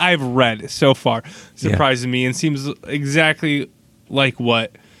of what I've read so far surprises me and seems exactly like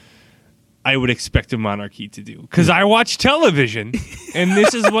what I would expect a monarchy to do. Because I watch television, and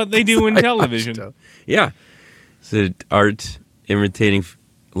this is what they do in television. Yeah. Is it art imitating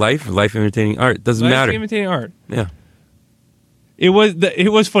life? Life imitating art? Doesn't matter. Life imitating art. Yeah. It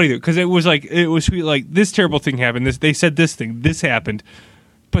was funny, though, because it was sweet. This terrible thing happened. They said this thing. This happened.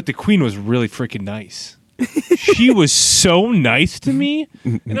 But the queen was really freaking nice. She was so nice to me.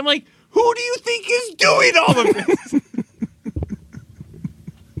 And I'm like, who do you think is doing all of this?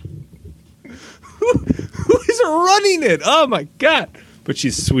 Who is running it? Oh, my God. But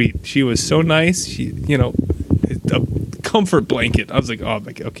she's sweet. She was so nice. She, a comfort blanket. I was like, oh,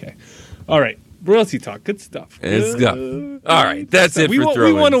 my God. Okay. All right. Royalty talk. Good stuff. It's good. All right. That's it for throw-ins.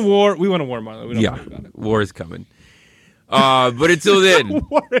 We want a war. We want a war, Marlon. We don't worry about it. War is coming. But until then,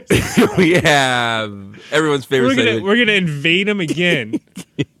 we have everyone's favorite segment. We're gonna invade them again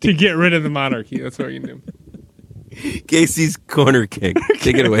to get rid of the monarchy. That's what we're gonna do. Casey's corner kick.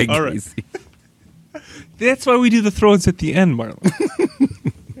 Take it away, Casey. Right. That's why we do the throw-ins at the end, Marlon.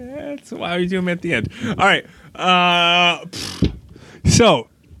 That's why we do them at the end. All right. So,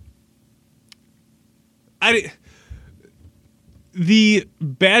 the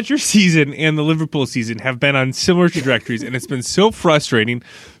Badger season and the Liverpool season have been on similar trajectories, and it's been so frustrating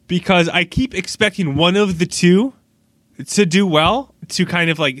because I keep expecting one of the two to do well, to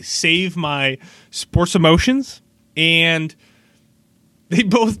kind of save my sports emotions, and they've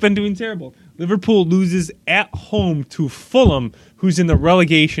both been doing terrible. Liverpool loses at home to Fulham, who's in the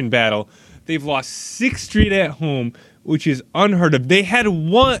relegation battle. They've lost 6 straight at home, which is unheard of. They hadn't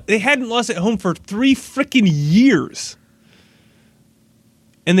lost at home for 3 freaking years.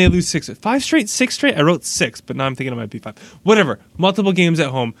 And they lose 6 straight. I wrote 6, but now I'm thinking it might be 5. Whatever. Multiple games at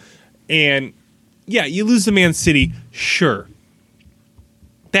home. And yeah, you lose to Man City. Sure.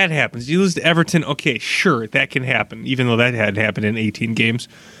 That happens. You lose to Everton. Okay, sure. That can happen, even though that hadn't happened in 18 games.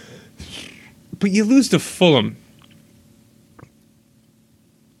 But you lose to Fulham.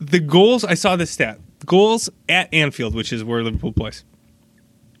 The goals, I saw this stat. Goals at Anfield, which is where Liverpool plays.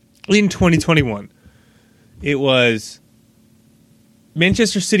 In 2021, it was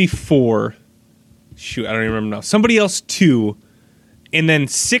Manchester City 4. Shoot, I don't even remember now. Somebody else 2. And then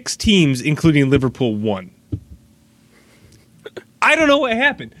 6 teams, including Liverpool, 1. I don't know what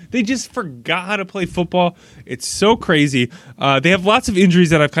happened. They just forgot how to play football. It's so crazy. They have lots of injuries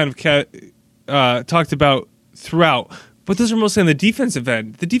that I've kind of talked about throughout, but those are mostly on the defensive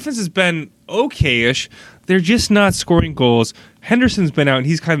end. The defense has been okay-ish. They're just not scoring goals. Henderson's been out, and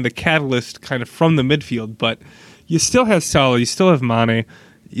he's kind of the catalyst kind of from the midfield, but you still have Salah. You still have Mane.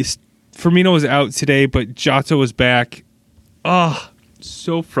 Firmino was out today, but Jota was back.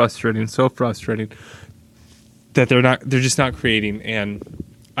 So frustrating that they're just not creating, and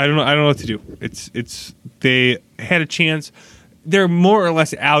I don't know what to do. It's they had a chance. They're more or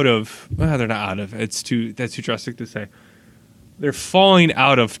less out of. Well, they're not out of. That's too drastic to say. They're falling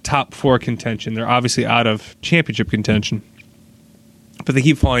out of top 4 contention. They're obviously out of championship contention, but they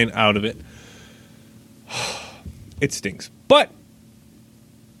keep falling out of it. It stinks. But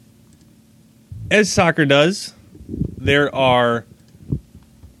as soccer does, there are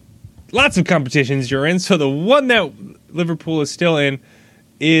lots of competitions you're in. So the one that Liverpool is still in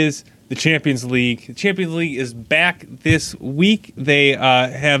is the Champions League. The Champions League is back this week. They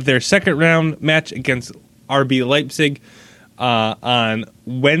have their second round match against RB Leipzig on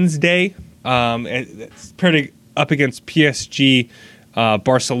Wednesday. It's paired up against PSG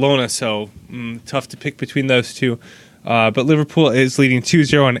Barcelona, so tough to pick between those two. But Liverpool is leading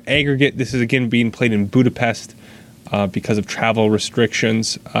 2-0 on aggregate. This is again being played in Budapest because of travel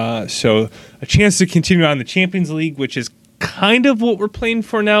restrictions. So a chance to continue on the Champions League, which is kind of what we're playing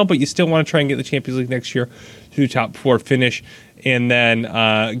for now, but you still want to try and get the Champions League next year to the top 4 finish. And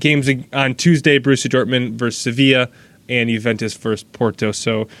then games on Tuesday, Borussia Dortmund versus Sevilla and Juventus versus Porto.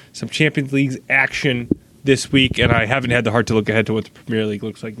 So some Champions League action this week, and I haven't had the heart to look ahead to what the Premier League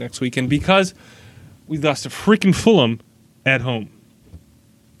looks like next weekend because we lost to freaking Fulham at home.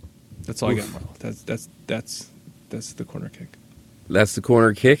 That's all I got, Marlo. That's the corner kick. That's the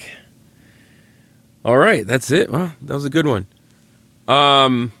corner kick. All right, that's it. Well, that was a good one.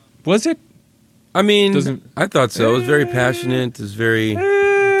 Was it? I mean, I thought so. It was very passionate. It was very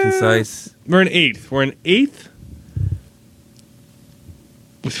concise. We're in 8th. We're in 8th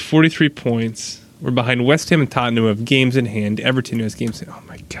with 43 points. We're behind West Ham and Tottenham who have games in hand. Everton who has games in hand. Oh,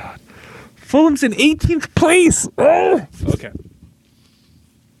 my God. Fulham's in 18th place. Oh! Okay.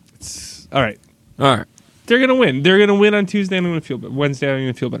 All right. They're going to win. They're going to win on Tuesday. I'm going to feel better. Wednesday, I'm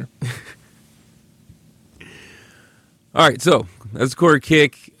going to feel better. All right, so that's quarter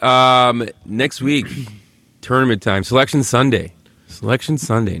kick. Next week, tournament time. Selection Sunday. Selection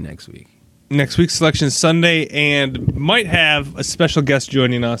Sunday next week. Next week, Selection Sunday, and might have a special guest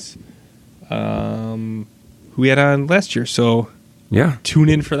joining us who we had on last year. So yeah, tune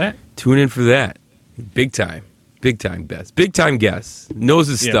in for that. Big time guest. Big time guest. Knows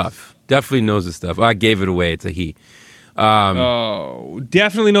his stuff. Definitely knows his stuff. I gave it away. It's a he.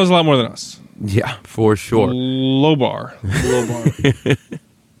 Definitely knows a lot more than us. Yeah, for sure. Low bar.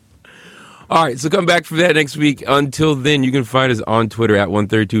 All right, so come back for that next week. Until then, you can find us on Twitter at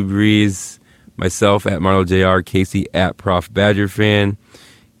 132breeze, myself at Marlo JR, Casey at Prof Badger Fan.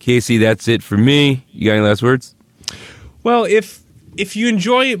 Casey, that's it for me. You got any last words? Well, if you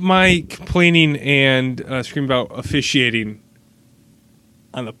enjoy my complaining and screaming about officiating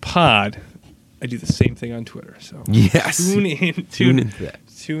on the pod, I do the same thing on Twitter. So yes, tune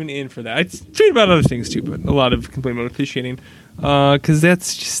in for that. I tweet about other things too, but a lot of complaining about officiating because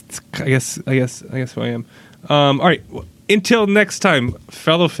that's just I guess who I am. All right, until next time,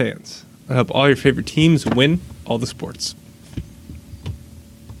 fellow fans. I hope all your favorite teams win all the sports.